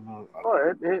I don't know. Oh,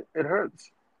 it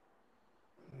hurts.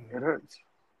 It hurts.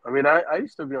 I mean, I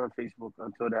used to be on Facebook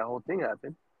until that whole thing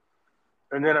happened,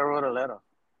 and then I wrote a letter.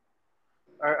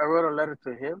 I wrote a letter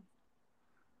to him,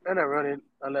 and I wrote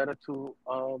a letter to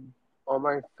all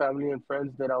my family and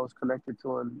friends that I was connected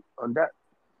to on that.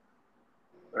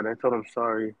 And I told him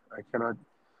sorry, I cannot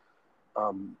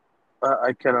um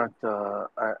I cannot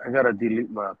I gotta delete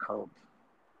my account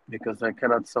because I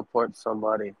cannot support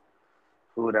somebody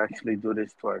who would actually do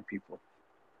this to our people.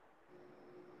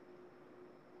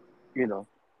 You know.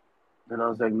 And I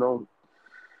was like, no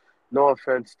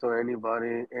offense to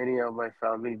anybody, any of my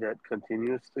family that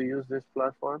continues to use this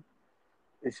platform.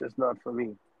 It's just not for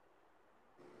me.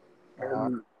 Uh,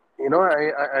 And you know,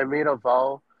 I made a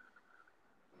vow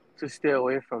to stay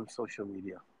away from social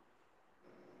media.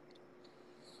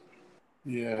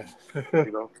 yeah.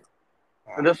 You know,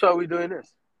 and uh, that's why we're doing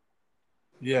this.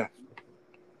 yeah.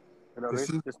 You know what I This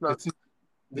mean? is It's not. this is It's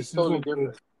this is totally a good.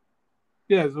 different.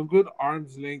 Yeah, it's a good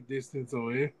arm's length distance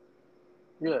away.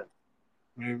 Yeah,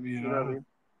 Maybe you know what I mean.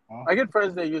 uh, I get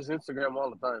friends that use Instagram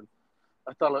all the time.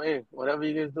 I tell them, hey, whatever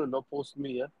you guys do, don't post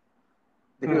me. Yeah,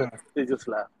 they uh, they just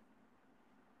laugh.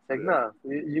 It's like, yeah, nah,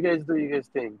 you guys do you guys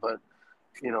thing, but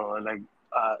like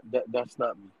that's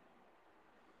not me.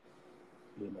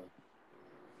 You know,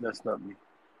 that's not me.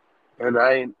 And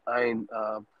I ain't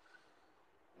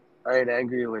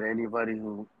angry with anybody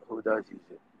who does use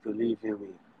it. Believe you me,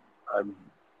 I'm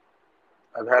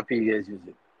I'm happy you guys use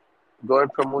it. Go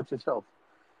and promote yourself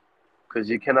because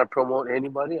you cannot promote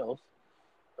anybody else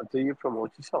until you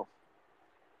promote yourself,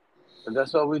 and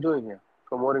that's what we're doing here,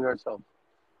 promoting ourselves.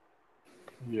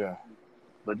 yeah.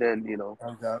 But then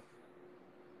Like that.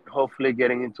 hopefully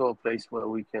getting into a place where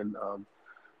we can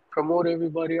promote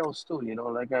everybody else too.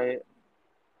 Like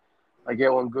I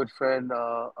get one good friend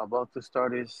about to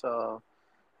start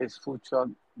his food truck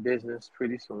business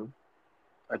pretty soon.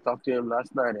 I talked to him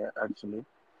last night actually,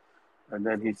 and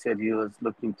then he said he was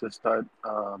looking to start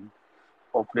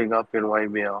opening up in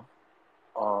Waimea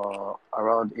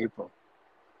around April.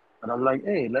 And I'm like,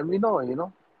 hey, let me know.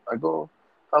 I go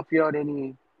help you out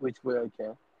any which way I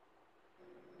can.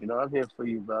 I'm here for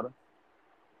you, brother.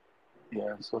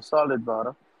 Yeah, so solid,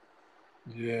 brother.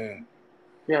 Yeah.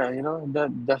 Yeah,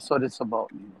 that's what it's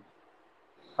about.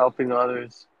 Helping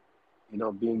others.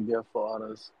 Being there for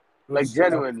others, Good like stuff.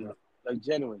 genuinely, like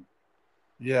genuine.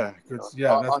 Yeah, good.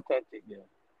 Yeah, Authentic. Yeah,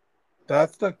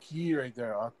 that's the key right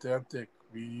there. Authentic.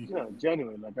 yeah,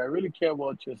 genuine. Like I really care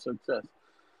about your success.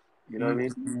 You know what I Be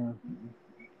mean?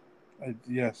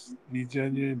 yes, be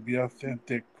genuine, be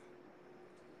authentic.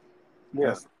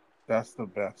 Yeah, That's the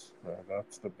best.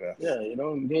 That's the best. yeah.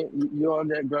 You're on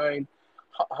that grind.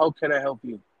 How can I help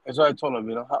you? That's what I told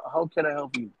him. How can I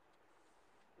help you?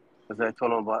 Because I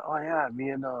told him about, oh yeah, me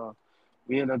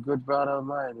and a good brother of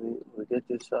mine, we get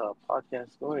this podcast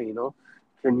going.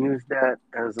 Can use that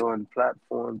as one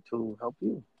platform to help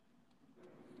you.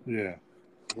 Yeah.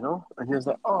 And he was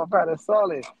like, oh, brother,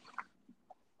 solid.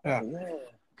 Yeah. Yeah,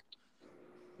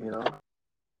 you know,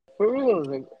 for real. I was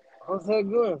like, how's that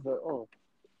going? I was like, oh,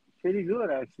 pretty good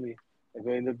actually. Like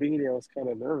in the beginning, I was kind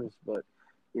of nervous, but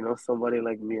somebody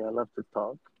like me, I love to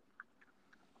talk.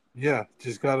 Yeah.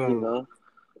 You know,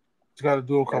 Just gotta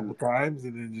do a couple and times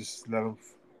and then just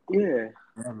yeah,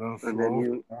 let them and then flow.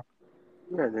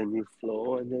 you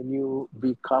flow, and then you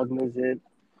be cognizant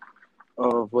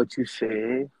of what you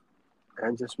say,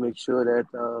 and just make sure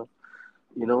that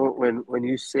when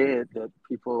you say it, that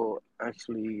people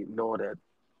actually know that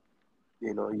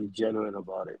you're genuine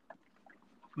about it.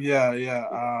 Yeah, yeah,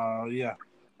 You know? yeah.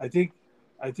 I think,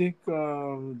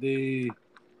 they,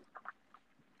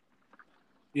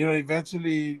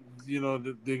 eventually,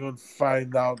 they're gonna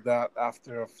find out that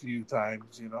after a few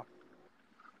times, they'll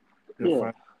Yeah,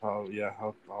 find out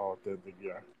how authentic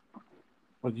you are.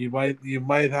 But you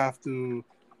might have to,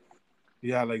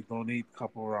 yeah, like donate a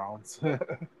couple rounds.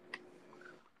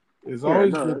 It's yeah,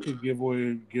 always no, good to give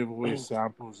away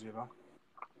samples, yeah,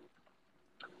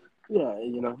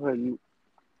 and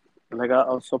like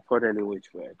I'll support any which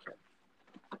way I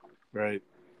can. right?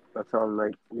 That's all.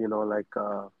 Like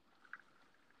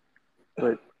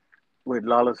with with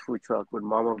Lala's food truck, with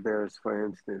Mama Bears, for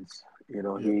instance.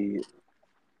 Yeah,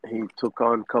 He took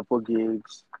on a couple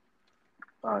gigs.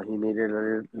 He needed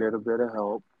a little bit of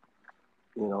help.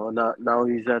 Now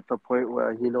he's at the point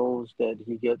where he knows that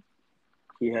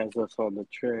he has us on the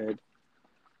tread,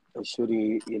 and should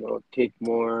he, take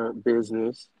more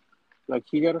business, like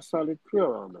he got a solid crew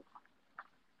around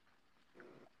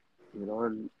him,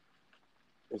 and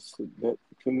it's that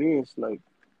to me, it's like,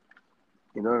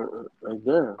 right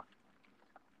there,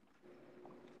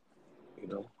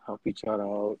 help each other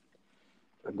out,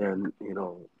 and then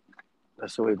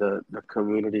that's the way the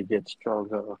community gets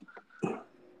stronger.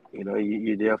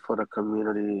 You're there for the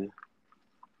community.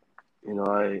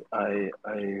 I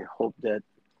hope that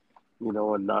a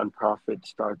nonprofit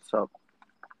starts up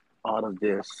out of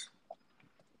this.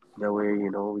 That way,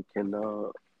 we can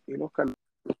connect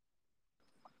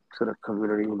to the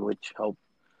community in which help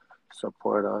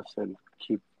support us and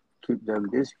keep them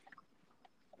busy.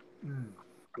 Mm.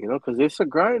 Because it's a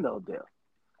grind out there.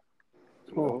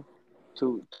 You Cool. know,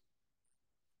 to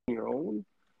your own.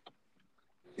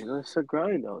 It's a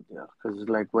grind out there. Because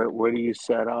like, where do you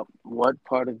set up? What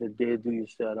part of the day do you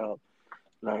set up?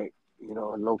 Like,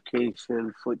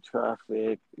 location, foot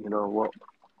traffic. What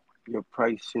your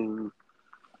pricing.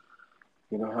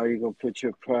 How you gonna put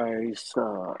your price.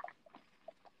 What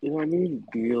I mean?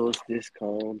 Deals,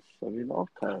 discounts. I mean, all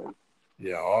kinds.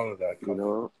 Yeah, all of that You comes.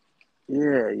 know,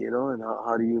 yeah. And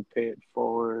how do you pay it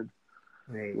forward?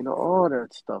 Right. All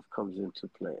that stuff comes into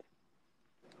play.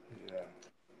 Yeah.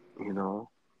 You know,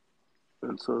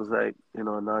 and so it's like,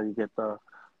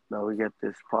 now we get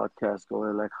this podcast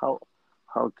going. Like, how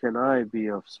can I be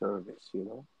of service?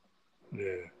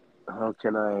 Yeah. How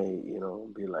can I,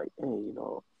 be like, hey,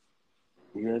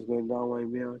 you guys going down my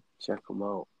mail? Check them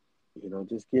out.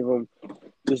 Just give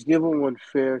them one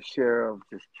fair share of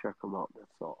just check them out.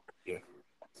 That's all. Yeah.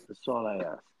 That's all I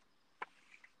ask.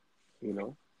 You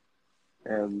know,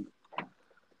 and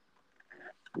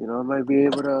I might be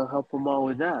able to help them out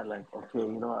with that. Like,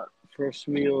 okay, first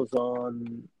meals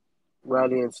on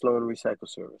Riley and Sloan Recycle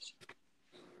Service.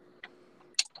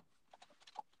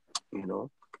 You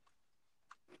know,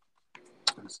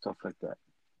 and stuff like that.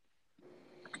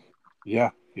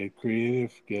 Yeah. Get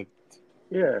creative.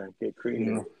 Yeah, get You creative.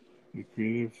 know, get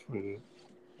creative with it.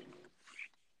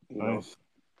 You know, Nice.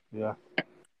 Yeah.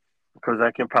 because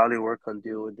I can probably work on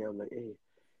deal with them. Like, hey,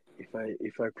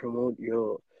 if I promote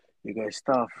you guys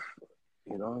stuff,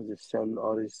 just send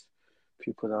all these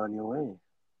people down your way.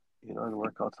 And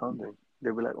work out something.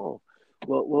 They'll be like, oh,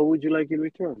 well, what would you like in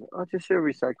return? I'll just share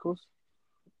recycles.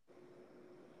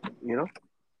 You know,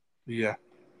 Yeah.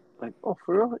 like, oh,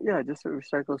 for real? Yeah, just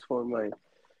recycles for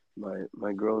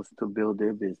my girls to build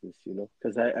their business.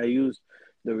 Because I use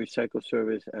the recycle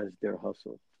service as their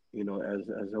hustle.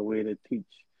 As a way to teach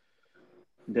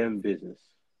them business.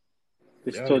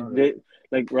 Yeah. So No, they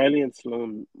like Riley and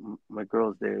Sloan, my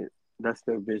girls. That's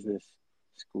their business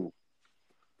school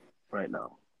right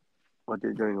now. What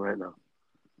they're doing right now,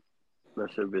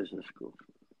 that's their business school.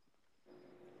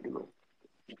 You know,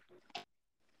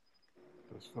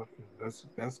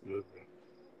 that's good, man.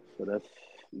 so that's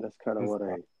kind of That's what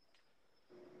fun.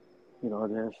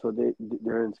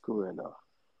 they're in school right now,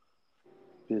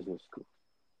 business school.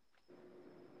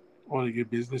 Oh, you get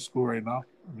business school right now.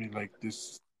 I mean, like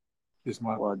this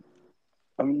month. Well,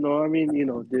 no, I mean,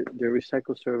 the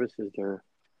recycle service is their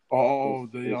Oh,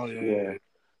 they. is Oh, yeah, yeah, yeah, yeah.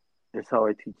 it's how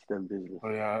I teach them business. Oh,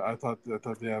 yeah. I thought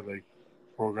they had like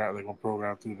one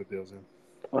program too that they was in.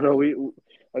 Oh no,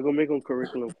 I go make them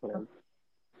curriculum for them.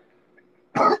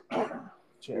 You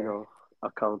Sorry. know,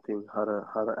 accounting, how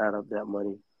to add up that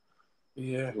money.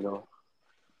 Yeah. You know,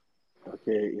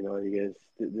 okay, you guys,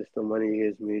 this the money you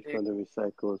guys made from the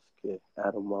recycles. Okay,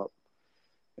 add them up.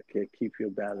 Okay, keep your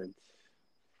balance.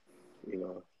 You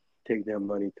know, take that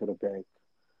money to the bank,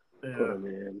 put Yeah. them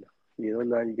in.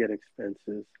 Now you get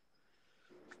expenses,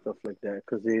 stuff like that.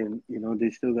 Cause they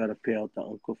still gotta pay out the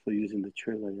uncle for using the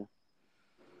trailer. Yeah.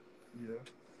 Yeah.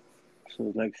 So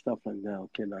it's like stuff like that.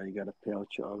 Okay, now you gotta pay out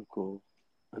your uncle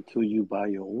until you buy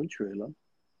your own trailer.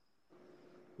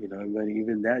 But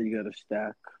even that you gotta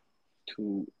stack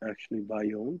to actually buy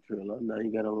your own trailer. Now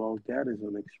you gotta log that as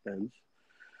an expense.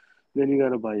 Then you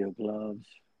gotta buy your gloves.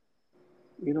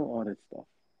 All that stuff.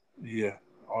 Yeah.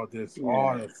 All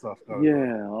Yeah, that stuff gotta go.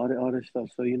 yeah, all that stuff.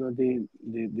 So they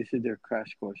this is their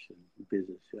crash course in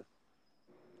business. Yeah.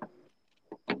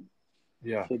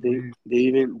 Yeah. So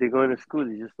they're going to school.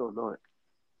 They just don't know it,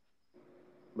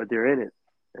 but they're in it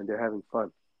and they're having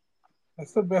fun.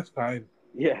 That's the best kind.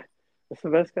 Yeah, that's the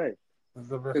best kind. That's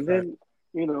the best And kind.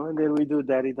 then we do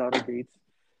daddy daughter dates.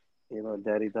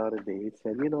 Daddy daughter dates,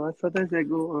 and sometimes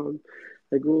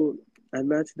I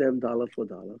match them dollar for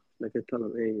dollar. Like I tell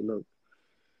them, hey, look,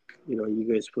 you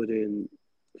guys put in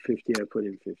 50, I put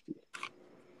in 50.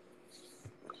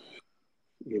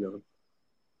 you know.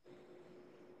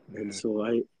 And Yeah. so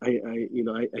I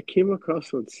came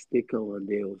across one sticker one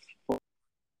day. It was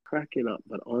cracking up,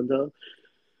 but on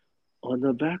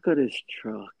the back of this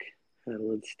truck had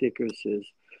one sticker says,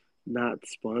 "Not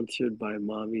sponsored by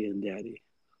mommy and daddy."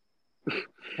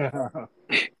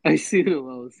 I seen him.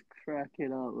 I was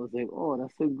cracking up. I was like, "Oh,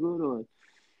 that's a good one."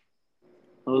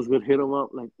 I was gonna hit him up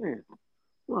like, "Man,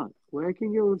 what? Where I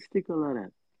can get one sticker like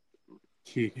that?"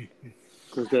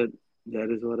 Because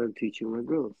that is what I'm teaching my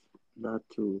girls, not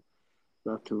to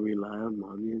not to rely on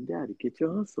mommy and daddy. Get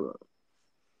your hustle up.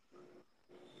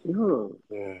 No,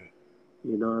 Yeah.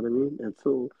 you know what I mean? And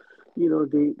so,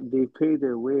 they pay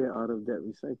their way out of that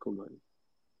recycle money.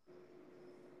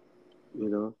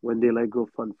 When they like go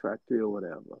fund factory or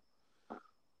whatever.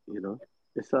 You know,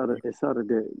 it's out of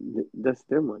that's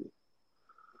their money.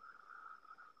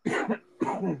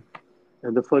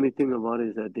 And the funny thing about it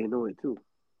is that they know it too.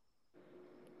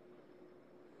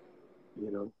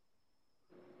 You know,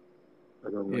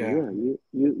 and I'm like, Yeah.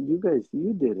 yeah, you guys,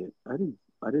 you did it. I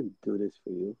didn't do this for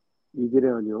you. You did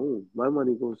it on your own. My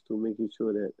money goes to making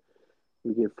sure that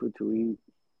we get food to eat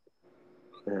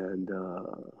and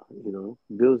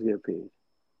bills get paid.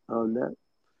 On that,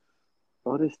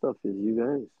 all this stuff is you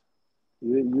guys.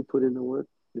 You put in the work.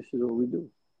 This is what we do.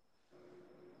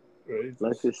 Right.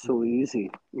 Life is so easy.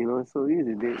 It's so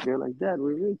easy. They're like, Dad,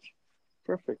 we're rich.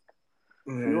 Perfect.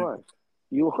 You Right. are.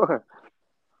 You are.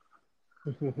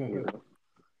 You know.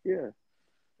 Yeah.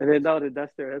 And then now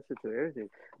that's their answer to everything.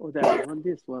 Oh, Dad, I want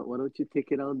this. Why don't you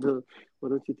take it on the Why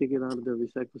don't you take it out of the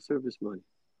recycle service money?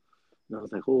 And I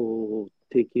was like, oh,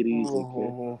 take it easy,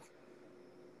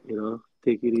 kid. Oh,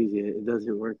 Take it easy. It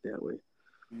doesn't work that way.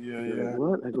 yeah, They're like, yeah.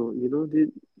 what? I go,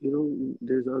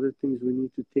 there's other things we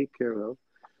need to take care of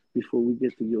before we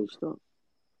get to your stuff.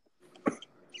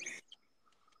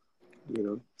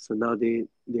 So now they're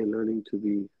learning to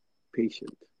be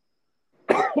patient.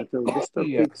 I tell them this stuff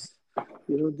Yeah. takes,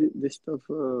 this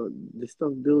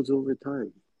stuff builds over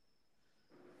time.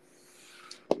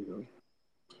 You know,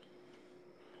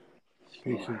 so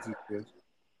Patience is good.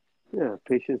 yeah,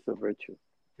 patience a virtue.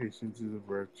 Patience is a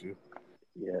virtue.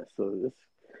 Yeah, so this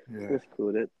Yeah. that's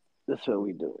cool. That's what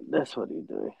we doing. That's what we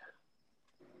doing.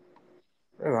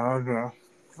 Right on, bro.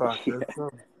 Fuck, Yeah,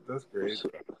 that's I'm, great, su-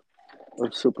 bro.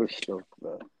 I'm super stoked,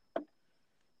 man.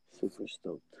 Super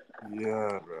stoked.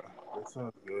 Yeah, bro. That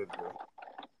sounds good, bro.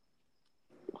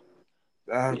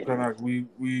 Damn, Yeah. Kanak,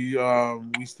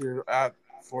 we still at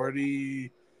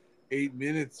 48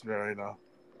 minutes right now.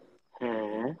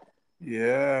 Huh?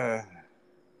 Yeah,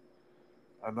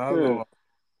 another Yeah. one.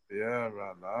 Yeah,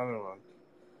 bro, another one.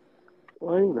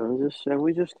 Well, just and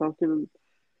we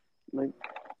like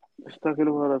just talking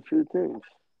about a few things.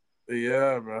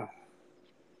 Yeah, bro.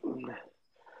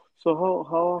 So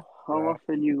how Yeah.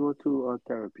 often you go to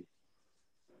therapy?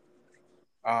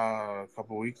 A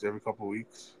couple weeks, every couple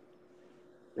weeks.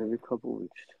 Every couple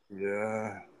weeks.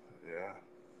 Yeah, yeah,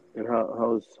 And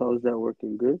how's that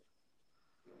working? Good.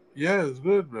 yeah. It's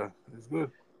good, bro. It's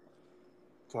good.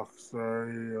 Talk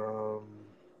story.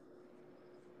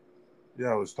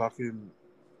 Yeah, I was talking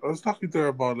to her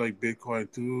about like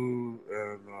Bitcoin too,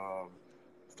 and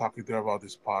talking to her about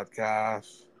this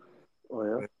podcast. Oh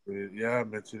yeah. Yeah, I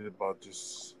mentioned about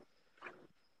just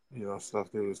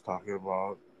stuff they was talking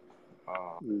about,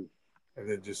 uh, Mm. and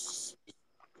then just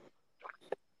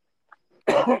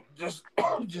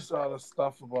just all the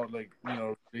stuff about like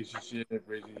relationship,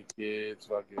 raising your kids,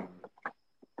 fucking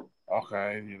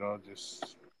okay,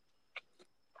 just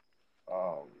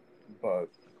um, but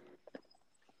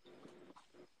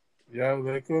yeah,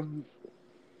 like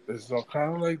it's all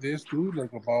kind of like this, dude.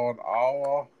 Like about an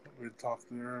hour, we talked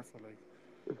to her for like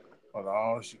an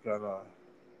hour. She kind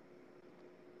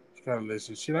of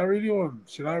listens. She not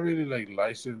really like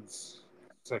licensed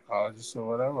psychologist or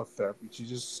whatever therapy.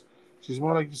 She's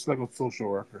more like just like a social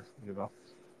worker,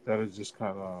 that is just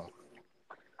kind of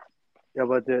Yeah,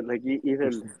 but like even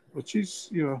person. But she's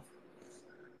even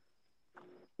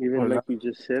well, like not, you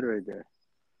just said right there,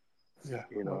 yeah,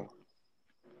 you well,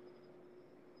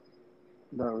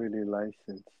 know, not really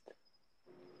licensed,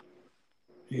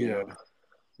 you yeah, know.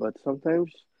 But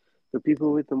sometimes the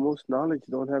people with the most knowledge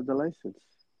don't have the license,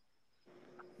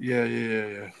 yeah, yeah, yeah,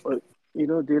 yeah, but they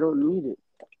don't need it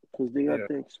because they got yeah,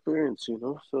 the experience,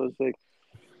 So it's like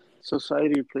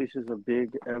society places a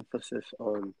big emphasis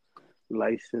on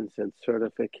license and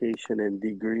certification and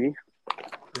degree.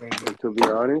 yeah, And to be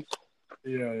honest,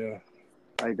 yeah, yeah,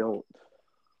 I don't.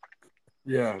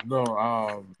 yeah. No,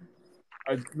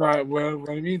 I not when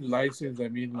I mean license, I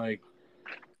mean like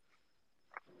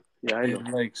Yeah, I know.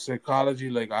 in like psychology.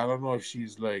 Like I don't know if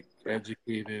she's like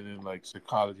educated in like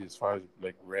psychology as far as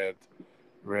like read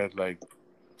like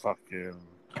fucking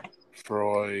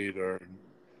Freud or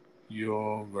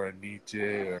Jung or Nietzsche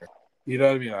or you know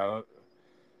what I mean.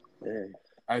 Yeah.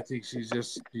 I think she's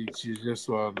just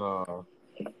on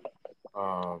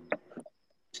um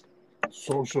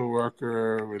social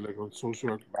worker with like a social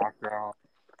work background,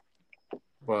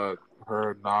 but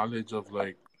her knowledge of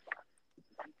like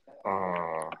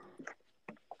uh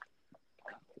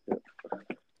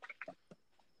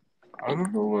I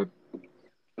don't know what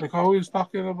like how he's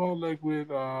talking about like with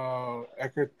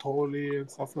Eckhart Tolle and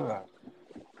stuff like that.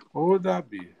 What would that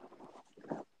be?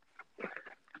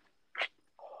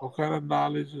 What kind of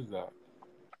knowledge is that?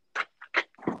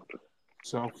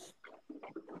 Self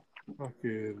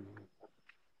fucking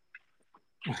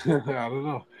I don't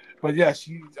know. But yeah,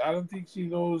 I don't think she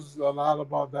knows a lot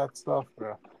about that stuff,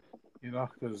 bro. You know,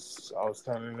 because I was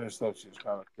telling her stuff, she was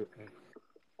kind of tripping.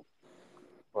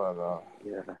 But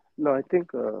Yeah. No, I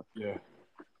think yeah,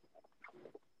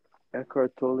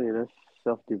 Eckhart Tolle, that's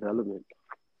self development.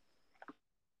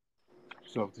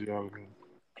 self development.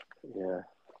 Yeah.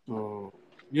 So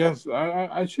yes,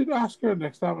 I should ask her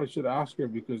next time. I should ask her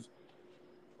because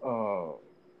uh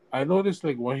I noticed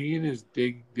like Wahine is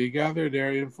they gather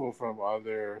their info from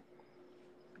other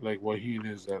like Wahine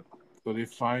is that so they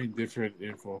find different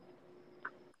info.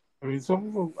 I mean, some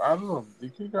of them I don't know they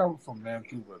can grab it from man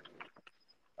too, but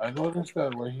I noticed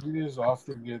that Wahinis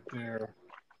often get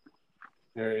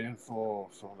their info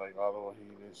from like other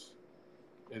Wahinis.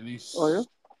 At Oh yeah. least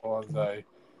ones I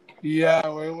yeah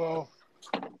well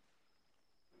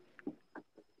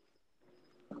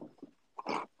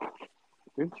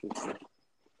Interesting.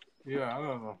 yeah I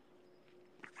don't know.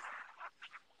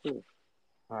 Hmm.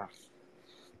 Ah,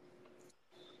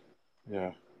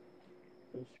 yeah,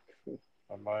 That's cool.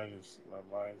 my mind's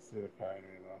still kind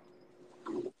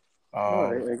of All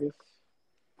right. um I guess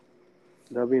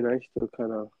that'd be nice to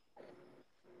kind of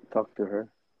talk to her,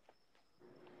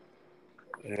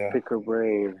 yeah pick her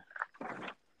brain.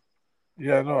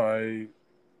 yeah no I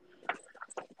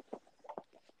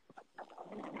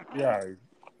yeah I,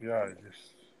 yeah I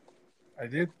just I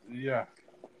did yeah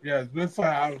it's good for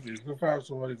have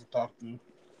somebody to talk to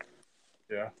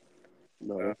yeah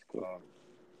No, yeah that's cool.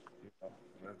 you know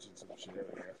mention some shit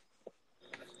I guess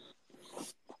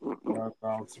jot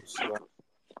down some stuff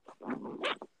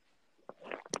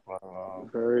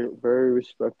but Very, very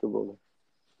respectable.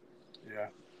 yeah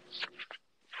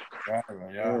yeah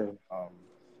man, yeah Yeah. um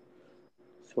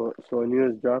So when you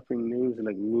was dropping names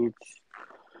like Nietzsche,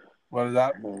 what is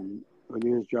that and when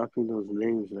you was dropping those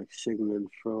names like Sigmund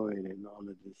Freud and all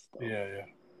of this stuff, yeah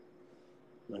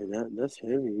like that's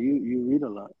heavy. You read a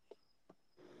lot.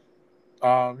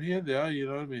 yeah yeah you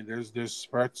know what I mean there's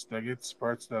spurts I get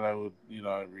spurts that I would you know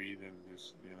I read and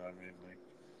just you know what I mean like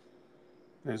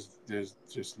there's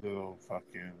just little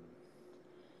fucking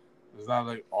it's not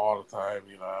like all the time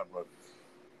you know but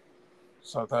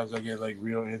sometimes I get like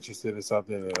real interested in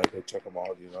something and I go check them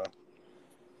out you know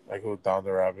I go down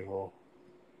the rabbit hole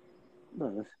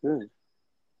No, that's good.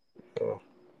 so,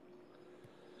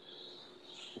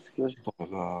 That's good. but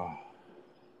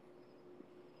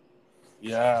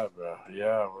yeah bro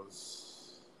yeah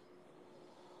it's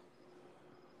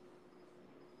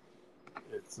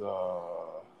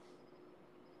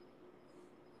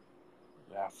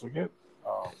yeah I forget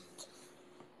um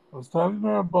I was telling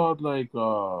her about like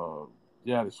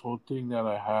yeah this whole thing that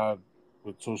I had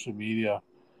with social media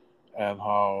and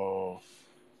how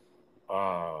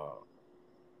uh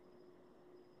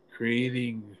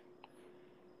creating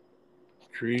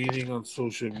creating on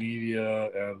social media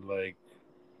and like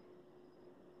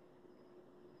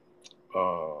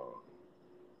uh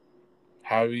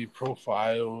having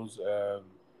profiles and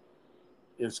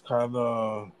it's kind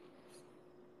of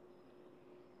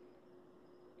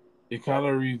it kind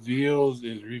of reveals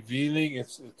is revealing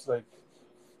it's like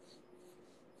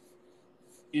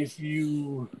if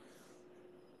you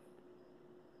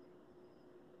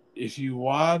if you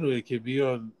want it can be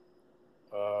a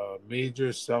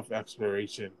major self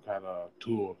exploration kind of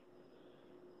tool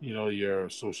you know your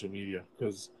social media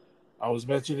because I was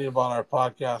mentioning about our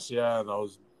podcast yeah and I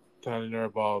was telling her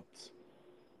about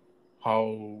how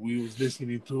we was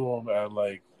listening to them and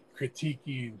like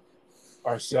critiquing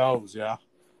ourselves yeah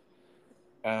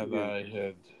and Yeah.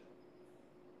 I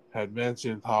had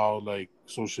mentioned how like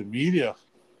social media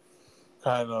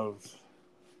kind of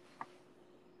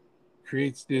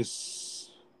creates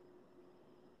this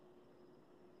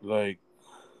like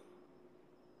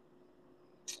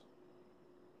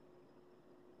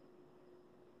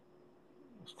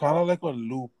it's kind of like a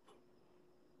loop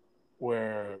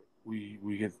where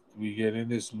we get in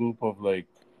this loop of like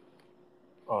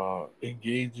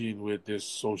engaging with this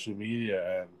social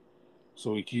media, and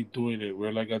so we keep doing it.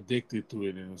 We're like addicted to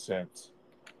it in a sense,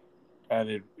 and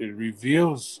it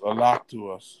reveals a lot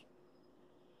to us,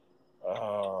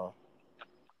 uh,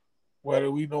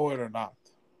 whether we know it or not.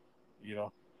 You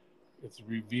know, it's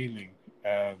revealing,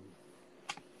 and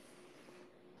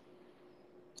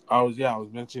I was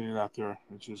mentioning that to her,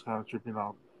 and she was kind of tripping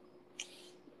out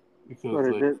because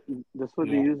But like that's what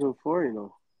they yeah, use them for, you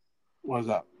know, what's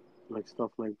that? like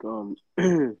stuff like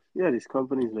yeah, these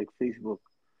companies like Facebook,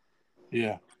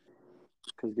 Yeah,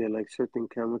 because they're like certain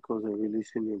chemicals that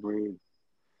release in your brain,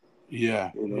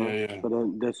 yeah, you yeah, know. yeah, So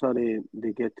then that's how they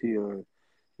get to your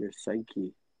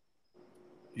psyche,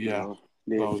 you yeah. know.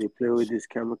 They So they play with these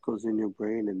chemicals in your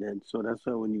brain, and then so that's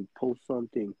why when you post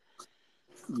something,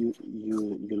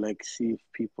 you like see if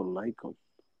people like them,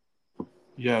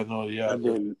 yeah, no, yeah, and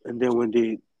then when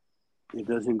they it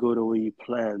doesn't go the way you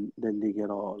plan, then they get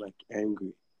all like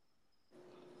angry.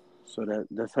 So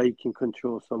that's how you can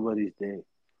control somebody's day.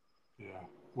 yeah.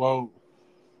 Well,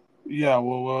 yeah,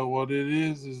 well, what it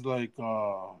is like,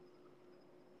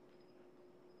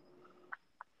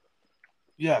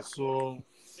 yeah. So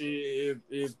it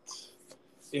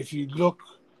if you look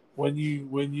when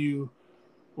you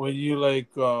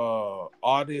like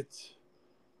audit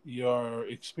your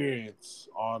experience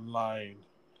online,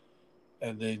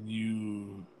 and then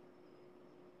you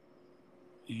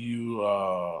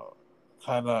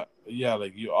kind of, yeah,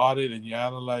 like you audit and you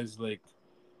analyze like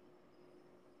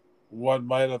what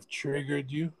might have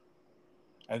triggered you,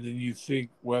 and then you think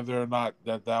whether or not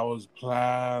that was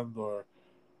planned, or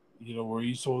were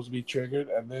you supposed to be triggered,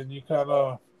 and then you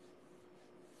can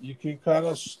kind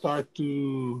of start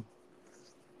to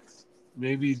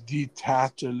maybe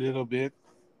detach a little bit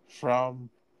from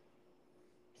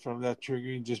that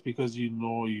triggering, just because you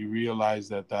realize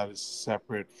that is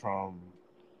separate from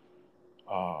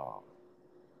uh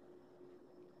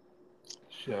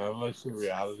shit, I don't like to say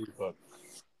reality, but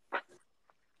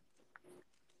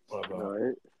All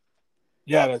right.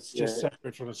 yeah, that's just Yeah.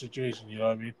 separate from the situation, you know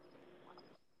what I mean?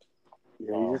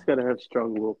 Yeah. You um just gotta have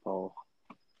strong willpower,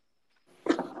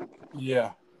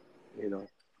 yeah. you know,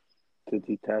 to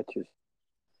detach it,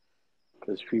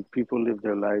 because people live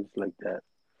their lives like that.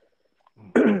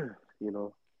 You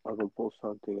know, I'm gonna post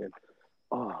something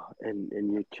and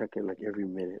and you're checking like every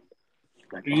minute.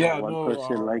 Like, Yeah, one no,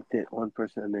 person liked it, one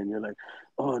person, and then you're like,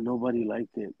 oh, nobody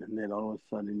liked it, and then all of a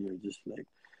sudden you're just like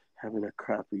having a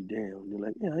crappy day, and you're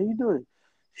like, yeah, how you doing?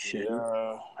 Shitty.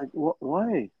 yeah, Like,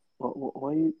 why?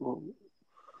 Why you?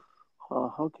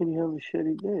 How can you have a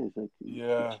shitty day? It's like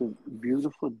yeah. it's a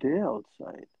beautiful day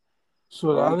outside.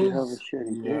 So Why would that you have a is,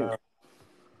 shitty day? yeah.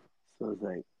 So it's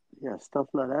like, yeah, stuff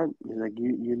like that. It's like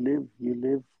you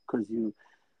live because you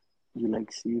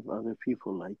like see if other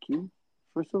people like you.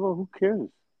 First of all, who cares?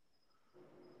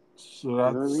 So You know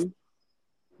what I that's mean?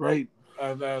 right.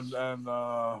 And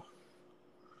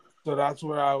so that's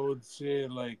where I would say,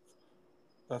 like,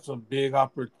 that's a big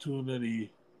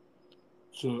opportunity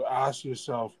to ask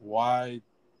yourself, why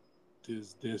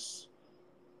does this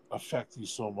affect you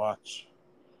so much?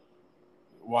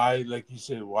 Why, like you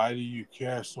said, why do you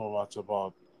care so much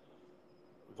about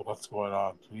what's going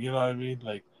on? You know what I mean?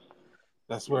 Like,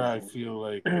 that's where I feel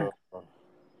like Yeah.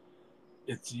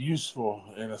 it's useful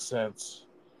in a sense.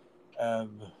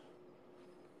 And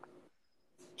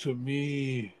to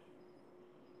me,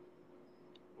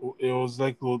 it was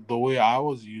like the way I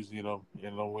was using them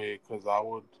in a way, because I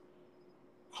would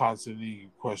constantly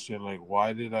question, like,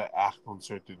 why did I act on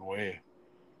certain way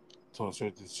to a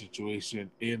certain situation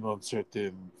in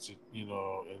uncertain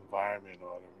environment or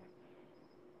whatever.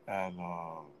 And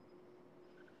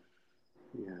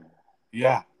Yeah.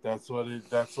 yeah, that's what it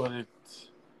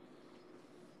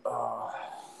uh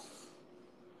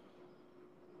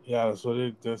yeah, that's what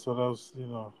I was,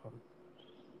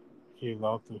 came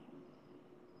down to.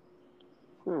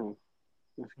 Hmm.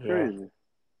 That's Yeah. crazy.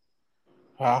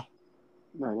 Huh.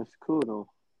 No, that's cool though.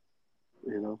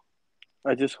 You know,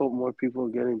 I just hope more people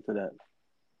get into that.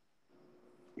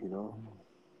 You know,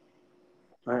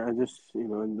 I just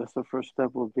and that's the first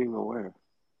step of being aware.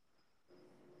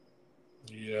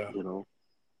 Yeah. You know,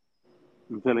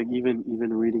 and then like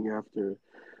even reading after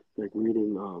like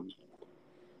reading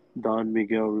Don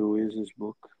Miguel Ruiz's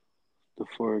book, The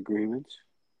Four Agreements.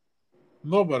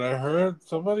 No, but I heard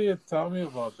somebody had tell me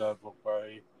about that book, but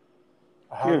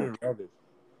I Yeah. haven't read it.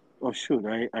 Oh shoot,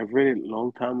 I've read it a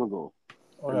long time ago,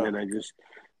 Oh and yeah. then I just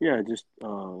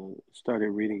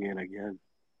started reading it again,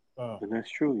 uh, and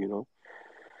that's true.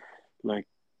 Like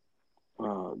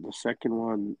the second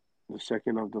one The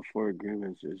second of the four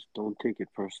agreements is don't take it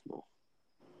personal,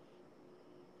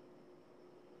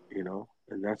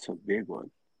 and that's a big one.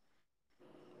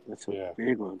 That's a Yeah.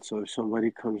 big one. So if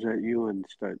somebody comes at you and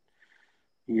start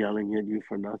yelling at you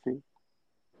for nothing,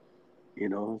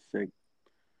 it's like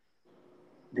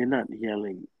they're not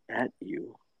yelling at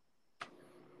you.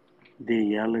 They're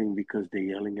yelling because they're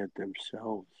yelling at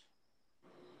themselves.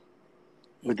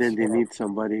 But It's then they need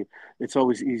somebody. It's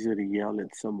always easier to yell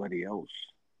at somebody else.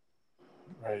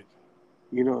 right.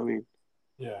 You know what I mean?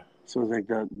 Yeah. So it's like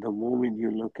the moment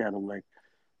you look at them, like,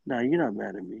 nah, you're not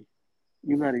mad at me.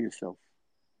 You're mad at yourself.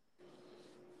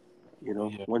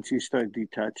 Yeah. Once you start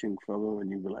detaching from them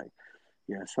and you be like,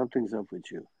 yeah, something's up with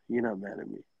you. You're not mad at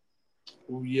me.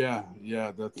 Oh, yeah.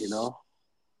 Yeah. You That's know?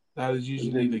 that is And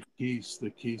usually then, the case.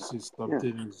 The case is yeah,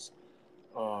 something is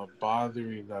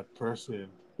bothering that person.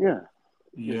 yeah,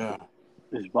 it's Yeah.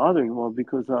 it's bothering. Well,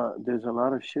 because there's a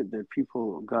lot of shit that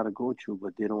people gotta go through,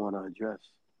 but they don't want to address.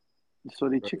 So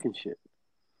they Right. chicken shit.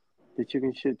 They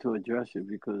chicken shit to address it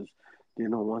because they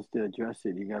know once they address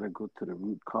it, you gotta go to the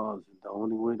root cause. And the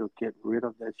only way to get rid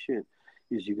of that shit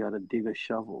is you gotta dig a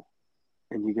shovel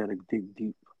and you gotta dig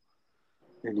deep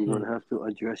and you're Hmm. gonna have to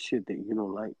address shit that you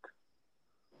don't like.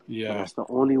 But Yeah. that's the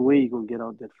only way you're gonna get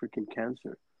out that freaking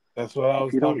cancer. That's what I If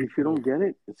was you don't talking if you to. don't get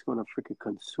it, it's gonna freaking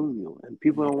consume you. And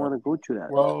people don't Yeah. wanna go through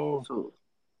that. Well, So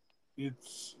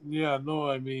it's yeah. No,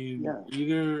 I mean yeah,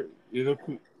 either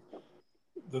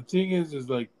the thing is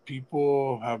like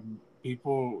people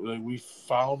like we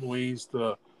found ways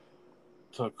to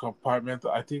compartment.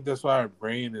 I think that's why our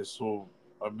brain is so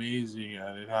amazing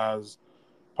and it has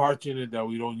parts in it that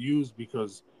we don't use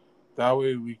because that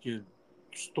way we can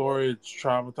storage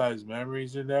traumatized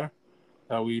memories in there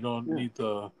that we don't yeah. need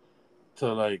to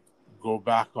like go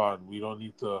back on. We don't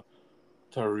need to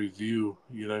review.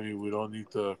 You know what I mean? We don't need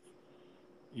to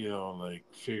like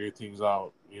figure things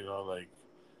out. Like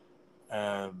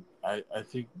and I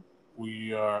think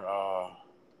we are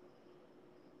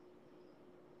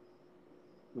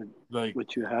But like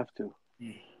but you have to.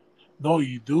 no,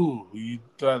 you do you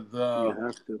that You the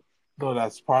have to. no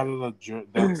that's part of the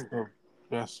that's the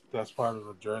best that's part of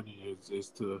the journey is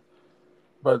to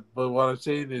but what I'm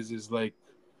saying is like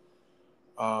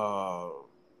uh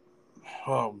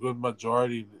good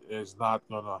majority is not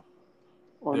gonna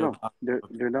Oh they're no, not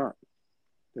they're not.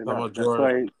 They're the not. That's majority.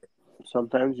 why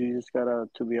sometimes you just gotta,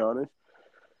 to be honest,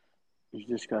 you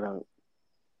just gotta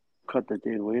cut the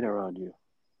dead weight around you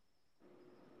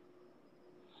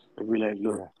and be like,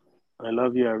 look, Yeah. I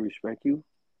love you, I respect you,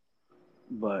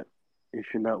 but if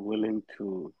you're not willing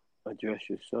to address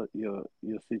your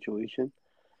situation,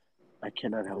 I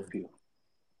cannot help you.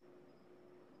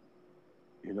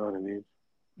 You know what I mean?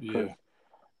 Because Yeah.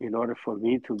 in order for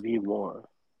me to be more,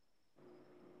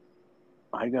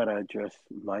 I gotta address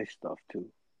my stuff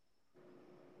too.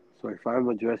 So if I'm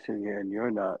addressing it and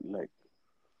you're not, like,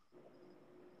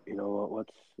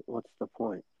 what's the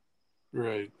point?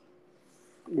 Right.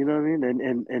 You know what I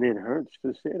mean? And it hurts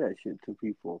to say that shit to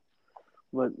people,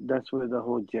 but that's where the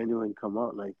whole genuine come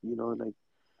out. Like, like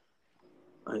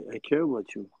I care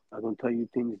about you. I'm gonna tell you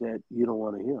things that you don't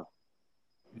want to hear.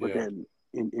 But Yeah. then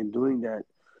in doing that,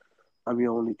 I'm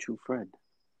your only true friend.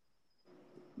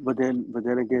 But then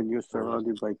again, you're Right.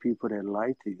 surrounded by people that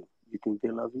lie to you. You think they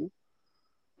love you?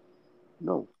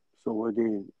 No. So are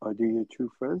they your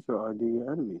true friends or are they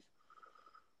your enemies?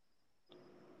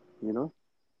 You know.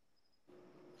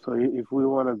 So if we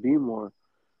want to be more,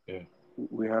 Yeah.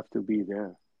 we have to be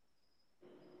there.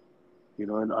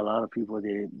 And a lot of people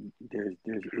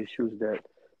there's issues that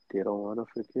they don't want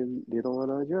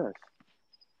to address,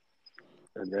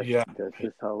 and that's Yeah. that's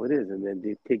just how it is. And then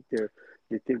they take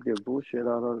their bullshit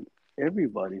out on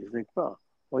everybody. It's like, wow,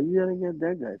 why you yelling at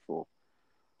that guy for?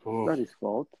 It's Oof. not his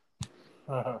fault.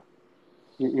 I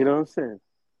You know what I'm saying?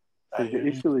 So the hear you.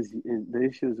 issue the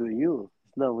issue is with you.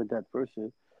 It's not with that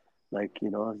person. Like,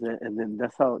 what I'm saying? And then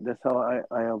that's how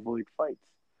I avoid fights.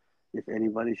 If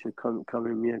anybody should come at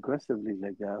me aggressively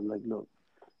like that, I'm like, look,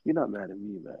 you're not mad at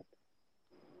me, man.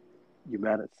 You're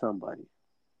mad at somebody,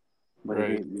 but it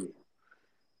Right. ain't me.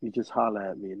 You just holler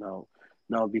at me now.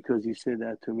 Now because you said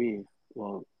that to me,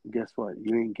 well, guess what?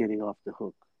 You ain't getting off the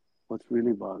hook. What's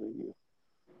really bothering you?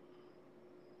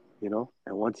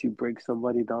 And once you break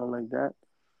somebody down like that,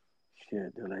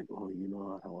 shit, they're like,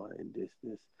 oh, how I and this.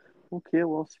 Okay,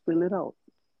 well, spill it out.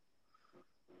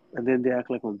 And then they act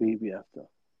like a baby after.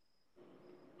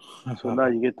 So now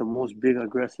you get the most big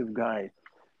aggressive guy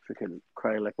freaking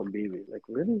crying like a baby. Like,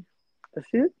 really? That's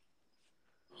it?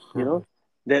 You know?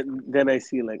 Then I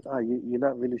see like, you're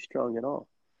not really strong at all.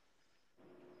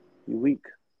 You're weak.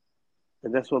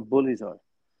 And that's what bullies are.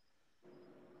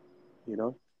 You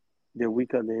know, they're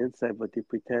weak on the inside, but they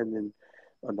pretend and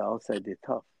on the outside they're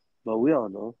tough. But we all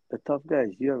know the tough guys.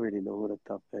 You already know who the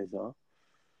tough guys are.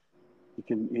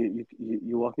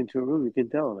 You walk into a room, you can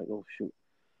tell like, oh shoot,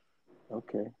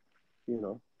 okay, you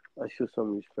know, I show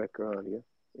some respect around here.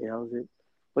 Hey, how's it?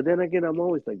 But then again, I'm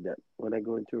always like that. When I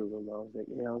go into a room, I was like,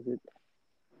 hey, how's it?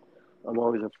 I'm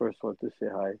always the first one to say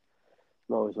hi.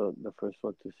 I'm always the first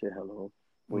one to say hello,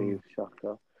 Mm. wave,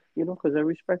 shaka. You know, because I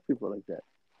respect people like that.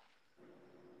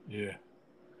 Yeah.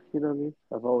 You know what I mean?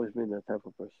 I've always been that type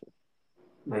of person.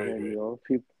 But Right. then, Right.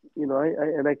 people,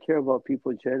 I care about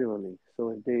people genuinely. So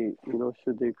if they,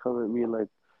 should they come at me like,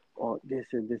 oh, this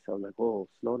and this, I'm like, oh,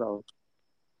 slow down.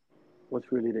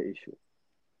 What's really the issue?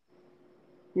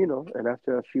 And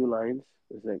after a few lines,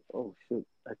 it's like, oh, shoot,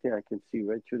 I think I can see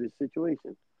right through this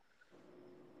situation,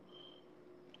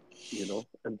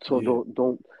 And so Yeah.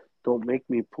 don't make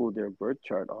me pull their birth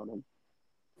chart on them.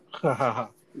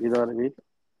 You know what I mean?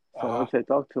 So uh-huh. once I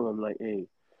talk to them, like, hey,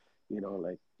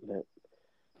 like let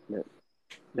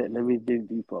let me dig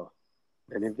deeper.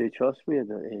 And if they trust me,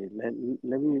 then hey,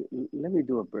 let me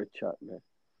do a birth chart, man.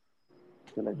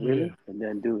 They're like, Yeah. really? And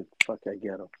then, dude, fuck, I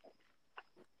get them,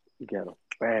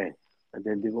 bang. And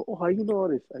then they go, oh, how you know all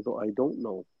this? I go, I don't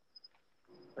know.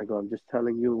 I go, I'm just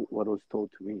telling you what was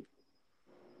told to me.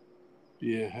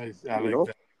 Yeah. I You like know?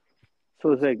 that.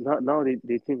 So it's like not now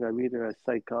they think I'm either a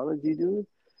psychology dude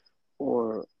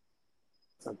or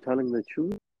I'm telling the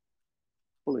truth,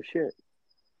 full of shit.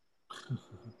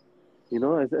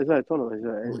 As I told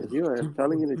them, as you, I'm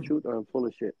telling you the truth or I'm full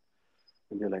of shit.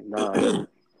 And they're like, nah,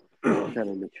 you're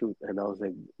telling the truth. And I was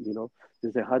like,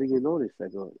 they say, how do you know this? I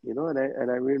go,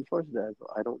 and I reinforce that. I go,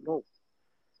 I don't know.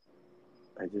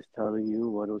 I just telling you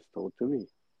what was told to me.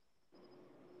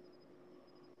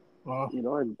 Well,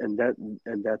 And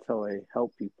that's how I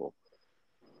help people.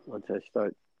 Once I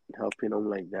start helping them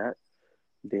like that,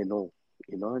 they know.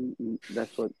 And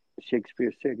that's what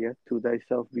Shakespeare said, yeah? To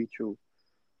thyself be true.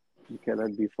 You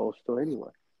cannot be false to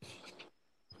anyone.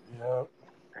 yeah.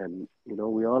 And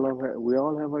we all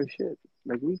have our shit.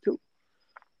 Like me too.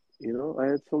 I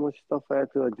had so much stuff I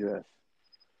had to address.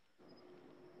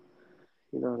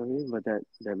 You know what I mean? But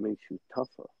that makes you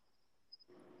tougher.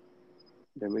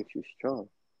 That makes you strong.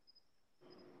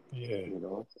 Yeah.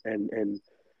 And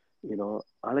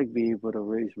I like being able to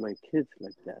raise my kids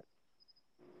like that.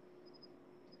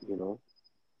 You know,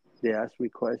 they ask me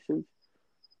questions,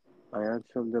 I answer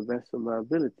them the best of my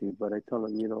ability. But I tell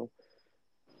them,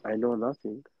 I know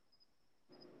nothing.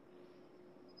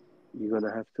 You're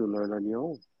gonna have to learn on your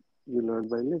own. You learn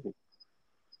by living.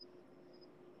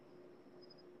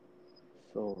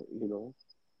 So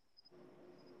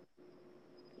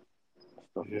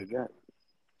stuff Yeah. like that.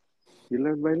 You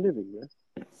learn by living, man.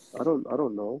 I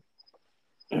don't know.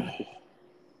 Just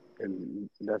and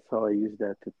that's how I use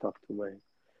that to talk to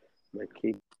my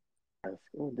kids. Ask,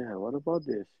 oh, Dad, what about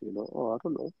this? Oh, I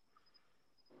don't know.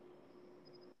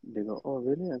 They go, oh,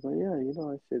 really? I go, yeah.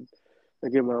 I said, I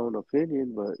give my own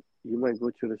opinion, but you might go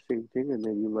through the same thing, and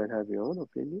then you might have your own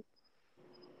opinion.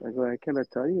 I go, I cannot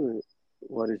tell you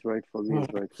what is right for me is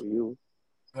right for you,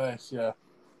 Nice. Yeah.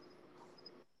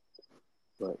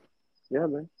 but yeah,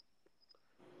 man,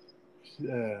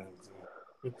 Yeah.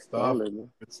 Good stuff. solid,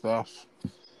 man. Good stuff.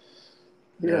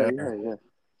 Yeah, Yeah. yeah, yeah.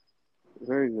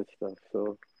 Very good stuff.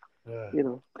 So, Yeah.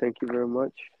 thank you very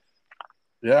much.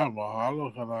 Yeah.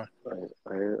 Mahalo, Kanak.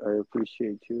 I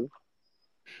appreciate you,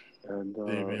 and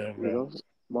Same here, man.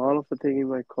 mahalo for taking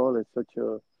my call at such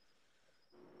a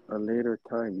later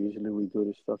time. Usually we do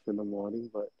this stuff in the morning,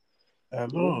 but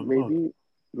No, no.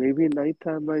 maybe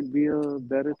nighttime might be a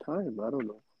better time. I don't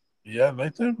know. Yeah,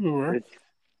 nighttime will work.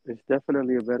 It's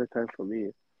definitely a better time for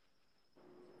me.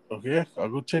 Okay, I'll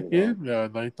go check You know.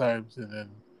 in night times and then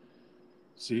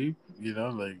see,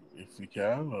 like if we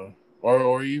can,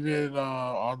 or even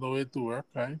on the way to work,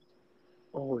 right?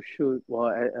 Oh shoot! Well,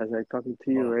 as I talking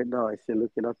to you Oh, right now, I see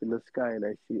looking up in the sky and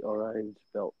I see Orion's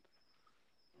belt.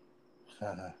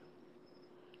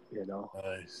 You know,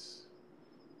 nice,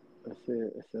 I see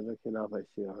looking up, I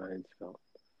see Orion's belt.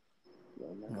 And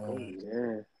I'm like, oh nice.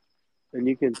 yeah, and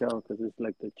you can tell because it's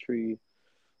like the three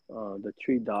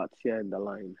dots, yeah, in the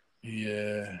line.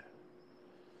 Yeah,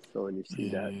 So when you see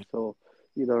that, yeah, so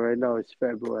right now it's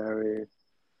February.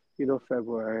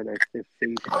 February, and I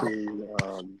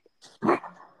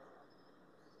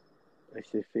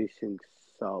say facing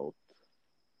south.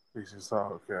 this is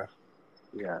how. Okay,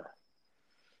 Yeah,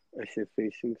 I say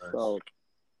facing nice. south,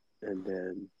 and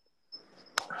then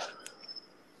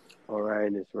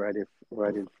Orion is right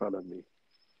in front of me.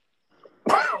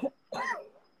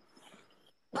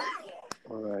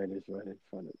 Orion is right in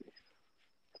front of me.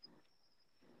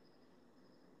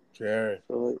 Okay.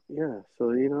 So yeah,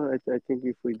 so you know, I think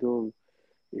if we do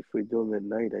them at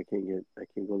night, I can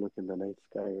go look in the night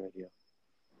sky right here.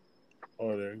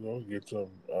 Oh, there you go. Yeah,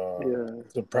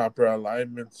 Get some proper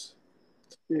alignments.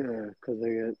 yeah, because I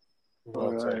get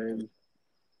Well, it's like Orion,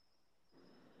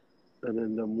 and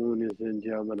then the moon is in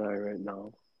Gemini right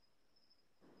now.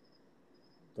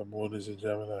 the moon is in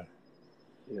Gemini.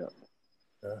 Yeah,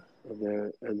 Yeah.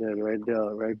 and then right there,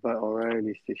 right by Orion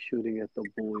is the shooting at the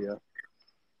bull. Yeah,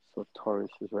 so Taurus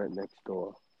is right next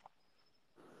door.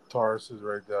 Taurus is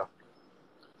right there.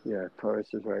 Yeah, Taurus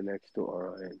is right next to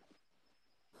Orion.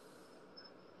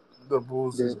 The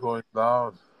bulls is They, going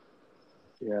down.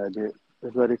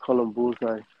 that's why they call them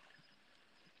bullseye.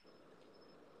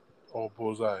 Oh,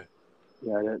 bullseye.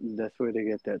 Yeah, that's where they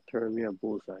get that term. Yeah,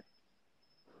 bullseye.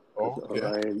 Because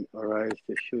Okay. Orion is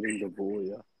the shooting the bull.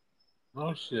 Yeah,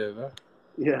 No shit. Huh?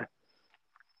 yeah.